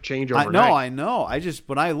 It's not going to change overnight. I know.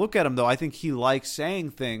 When I look at him, though, I think he likes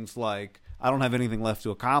saying things like, I don't have anything left to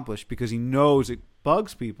accomplish, because he knows it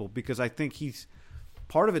bugs people, because I think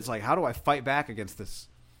part of it's like, how do I fight back against this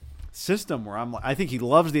system where I think he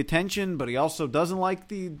loves the attention, but he also doesn't like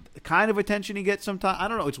the kind of attention he gets sometimes. I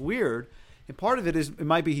don't know. It's weird. And part of it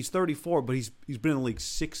might be he's 34, but he's been in the league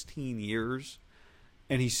 16 years.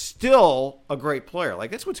 and he's still a great player.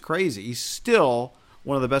 Like, that's what's crazy. He's still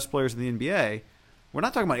one of the best players in the NBA. We're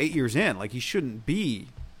not talking about 8 years in. Like, he shouldn't be.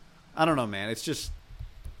 I don't know, man. It's just,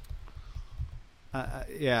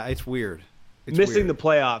 yeah, it's weird. It's Missing weird. the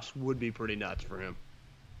playoffs would be pretty nuts for him,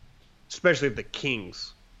 especially if the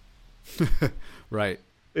Kings. Right.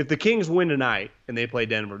 If the Kings win tonight and they play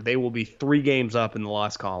Denver, they will be 3 games up in the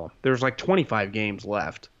loss column. There's like 25 games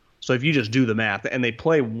left. So if you just do the math, and they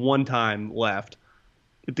play 1 time left,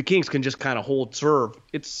 if the Kings can just kind of hold serve,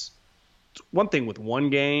 it's one thing with 1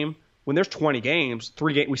 game. When there's 20 games,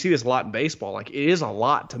 3 games, we see this a lot in baseball. Like, it is a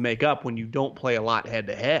lot to make up when you don't play a lot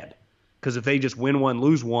head-to-head. Because if they just win 1,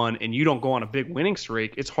 lose 1, and you don't go on a big winning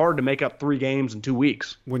streak, it's hard to make up 3 games in 2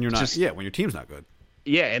 weeks. When you're not, Just- when your team's not good.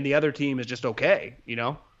 Yeah, and the other team is just okay,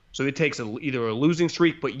 So it takes either a losing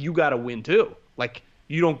streak, but you got to win too. Like,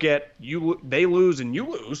 you don't get they lose and you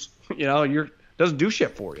lose. Doesn't do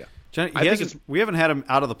shit for you. Johnny, I think we haven't had him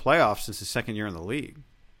out of the playoffs since his second year in the league.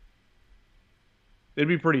 It'd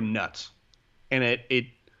be pretty nuts, and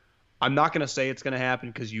I'm not going to say it's going to happen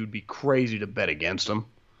because you'd be crazy to bet against them,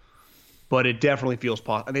 but it definitely feels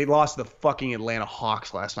possible. They lost to the fucking Atlanta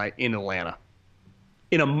Hawks last night in Atlanta.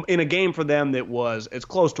 In a game for them that was as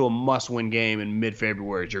close to a must-win game in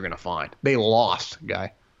mid-February as you're going to find. They lost,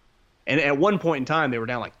 guy. And at one point in time, they were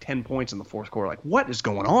down like 10 points in the fourth quarter. Like, what is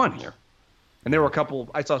going on here? And there were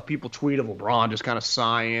I saw people tweet of LeBron just kind of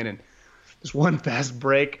sighing. And this one fast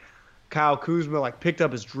break, Kyle Kuzma picked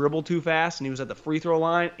up his dribble too fast, and he was at the free throw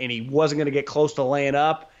line, and he wasn't going to get close to laying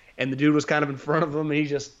up. And the dude was kind of in front of him,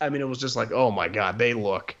 and it was just like, oh my God, they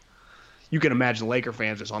look. You can imagine Laker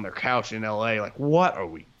fans just on their couch in L.A. like, what are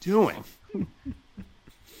we doing?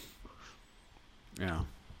 Yeah.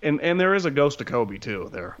 And there is a ghost of Kobe, too,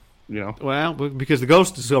 there, Well, because the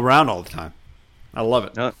ghost is still around all the time. I love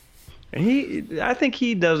it. And I think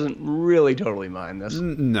he doesn't really totally mind this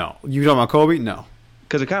No. You talking about Kobe? No.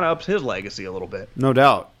 because it kind of ups his legacy a little bit. No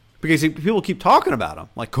doubt. Because people keep talking about him.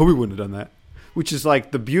 Like, Kobe wouldn't have done that. Which is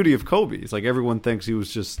like the beauty of Kobe. It's like everyone thinks he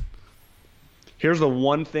was just... Here's the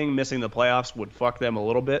one thing missing the playoffs would fuck them a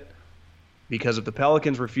little bit, because if the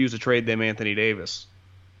Pelicans refuse to trade them Anthony Davis,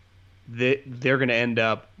 they're going to end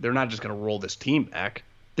up – they're not just going to roll this team back.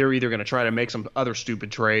 They're either going to try to make some other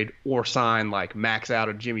stupid trade or sign like max out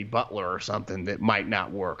of Jimmy Butler or something that might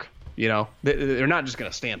not work. They're not just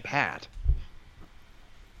going to stand pat.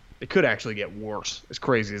 It could actually get worse, as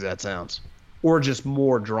crazy as that sounds, or just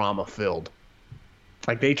more drama filled.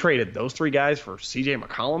 Like, they traded those 3 guys for C.J.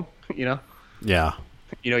 McCollum, Yeah.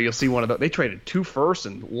 You'll see one of those. They traded 2 firsts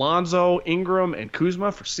and Lonzo, Ingram, and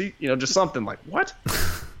Kuzma for just something like, what?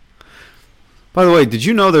 By the way, did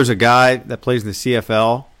you know there's a guy that plays in the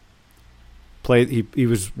CFL? He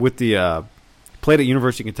was with the played at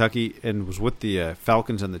University of Kentucky and was with the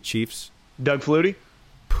Falcons and the Chiefs. Doug Flutie?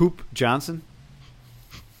 Poop Johnson.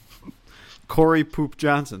 Corey Poop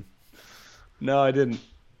Johnson. No, I didn't.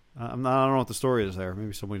 I don't know what the story is there.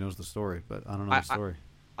 Maybe somebody knows the story, but I don't know the story.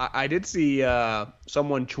 I did see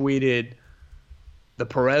someone tweeted the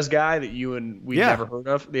Perez guy that you and we Yeah. never heard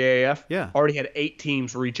of, the AAF. Yeah. Already had 8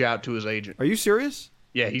 teams reach out to his agent. Are you serious?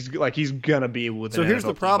 Yeah, he's gonna be with. So here's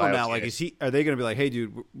the problem now. Like, Like, are they going to be like, hey,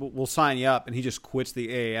 dude, we'll sign you up, and he just quits the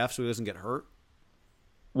AAF so he doesn't get hurt?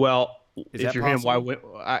 well, Is if that you're him, why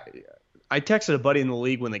possible? would I texted a buddy in the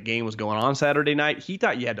league when the game was going on Saturday night. He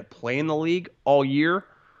thought you had to play in the league all year.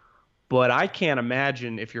 But I can't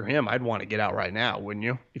imagine if you're him, I'd want to get out right now, wouldn't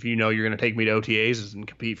you? If you know you're going to take me to OTAs and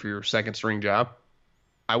compete for your second string job,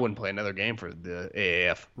 I wouldn't play another game for the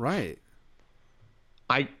AAF. Right.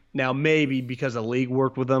 Now maybe because the league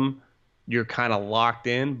worked with them, you're kind of locked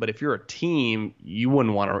in. But if you're a team, you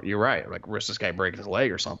wouldn't want to. You're right, like risk this guy breaking his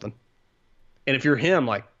leg or something. And if you're him,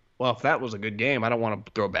 like, well, if that was a good game, I don't want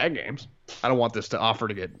to throw bad games. I don't want this to offer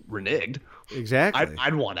to get reneged. Exactly.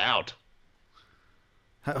 I'd want out.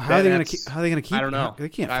 How are they going to keep? I don't know. They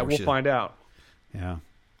can't. We'll find out. Yeah.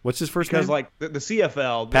 What's his first Because name? like the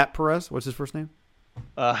CFL, Pat Perez. What's his first name?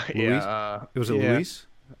 Luis? Was it Luis?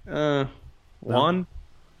 Juan,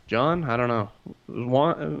 John. I don't know.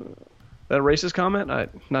 Juan. That a racist comment? I'm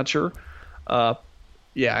not sure.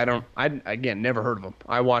 Yeah, I don't. Again, never heard of him.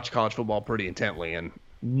 I watch college football pretty intently and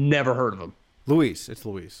never heard of him. Luis. It's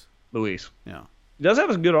Luis. Luis. Yeah. He does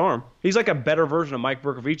have a good arm. He's like a better version of Mike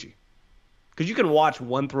Bercovici. Because you can watch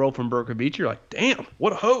one throw from Bercovici, you're like, damn,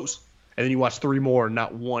 what a hose. And then you watch 3 more and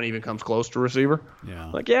not one even comes close to receiver.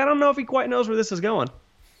 Yeah. Like, yeah, I don't know if he quite knows where this is going.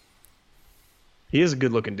 He is a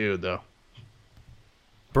good-looking dude, though.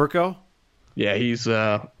 Burko? Yeah, he's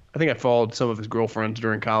I think I followed some of his girlfriends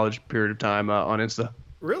during college period of time on Insta.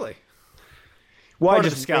 Really? Well, Part I of the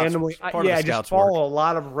just scouts- randomly, part of the I just scouts follow a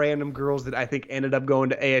lot of random girls that I think ended up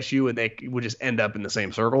going to ASU, and they would just end up in the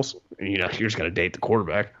same circles. And, you're just going to date the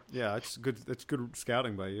quarterback. Yeah, it's good. It's good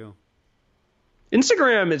scouting by you.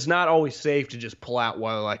 Instagram is not always safe to just pull out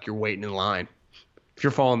while you're waiting in line if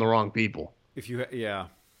you're following the wrong people.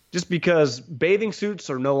 Just because bathing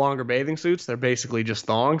suits are no longer bathing suits, they're basically just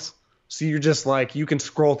thongs. So you're just you can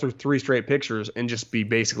scroll through 3 straight pictures and just be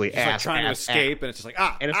basically ass, trying ass, to escape, ass. and it's just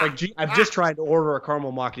And it's gee, I'm just trying to order a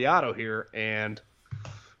caramel macchiato here, and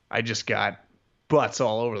I just got butts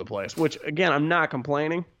all over the place. Which again, I'm not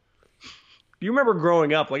complaining. You remember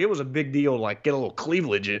growing up, it was a big deal to get a little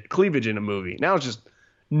cleavage in a movie. Now it's just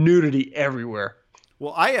nudity everywhere.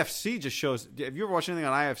 Well, IFC just shows. Have you ever watched anything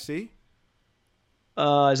on IFC?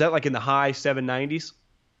 Is that in the high 790s?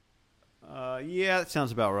 Yeah, that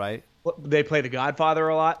sounds about right. They play The Godfather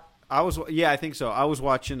a lot. I think so. I was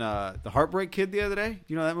watching The Heartbreak Kid the other day.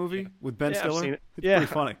 You know that movie with Ben Stiller? I've seen it. It's pretty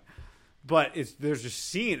funny. But there's just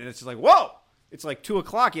scene, and it's just whoa! It's 2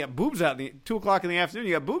 o'clock. You got boobs out. 2 o'clock in the afternoon,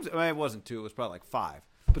 you got boobs. I mean, it wasn't 2. It was probably 5.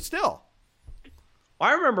 But still.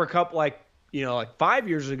 I remember a couple, 5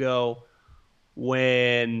 years ago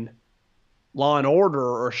when Law and Order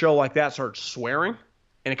or a show like that started swearing,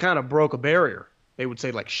 and it kind of broke a barrier. They would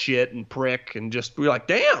say shit and prick, and just be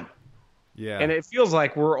damn. Yeah. And it feels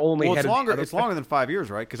like we're only it's longer. It's longer than 5 years,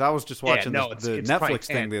 right? Because I was just watching the it's Netflix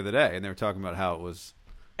thing the other day, and they were talking about how it was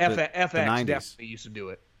FX the 90s. definitely used to do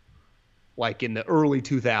it. In the early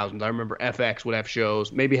 2000s, I remember FX would have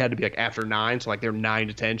shows. Maybe it had to be after 9, so their 9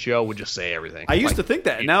 to 10 show would just say everything. I used to think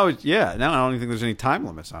that. Now I don't even think there's any time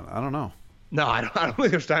limits on it. I don't know. No, I don't think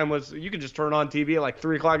there's time limits. You can just turn on TV at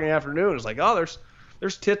 3 o'clock in the afternoon. It's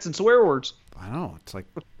there's tits and swear words. I know. It's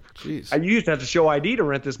jeez. I used to have to show ID to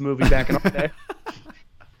rent this movie back in the day.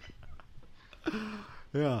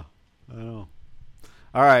 Yeah, I know.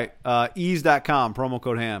 All right, ease.com, promo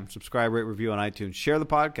code HAM. Subscribe, rate, review on iTunes. Share the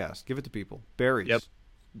podcast. Give it to people. Berries. Yep.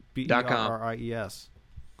 BERRIES.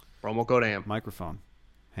 Promo code HAM. Microphone.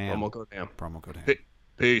 HAM. Promo code HAM. Promo code HAM.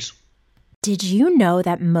 Peace. Did you know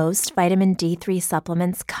that most vitamin D3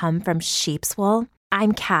 supplements come from sheep's wool?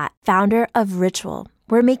 I'm Kat, founder of Ritual.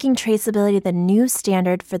 We're making traceability the new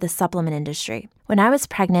standard for the supplement industry. When I was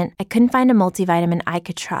pregnant, I couldn't find a multivitamin I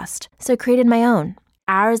could trust, so I created my own.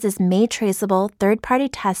 Ours is made traceable, third-party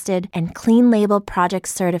tested, and clean label project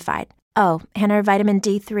certified. Oh, and our vitamin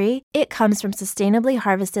D3? It comes from sustainably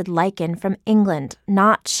harvested lichen from England,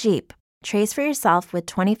 not sheep. Trace for yourself with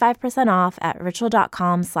 25% off at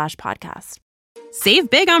ritual.com/podcast. Save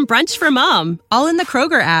big on brunch for mom, all in the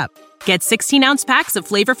Kroger app. Get 16-ounce packs of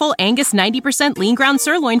flavorful Angus 90% lean ground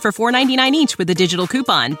sirloin for $4.99 each with a digital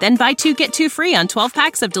coupon. Then buy 2, get 2 free on 12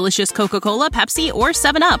 packs of delicious Coca-Cola, Pepsi, or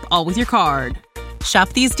 7-Up, all with your card. Shop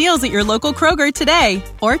these deals at your local Kroger today,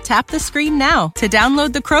 or tap the screen now to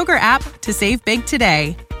download the Kroger app to save big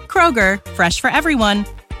today. Kroger, fresh for everyone.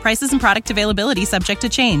 Prices and product availability subject to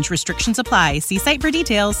change. Restrictions apply. See site for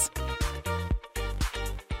details.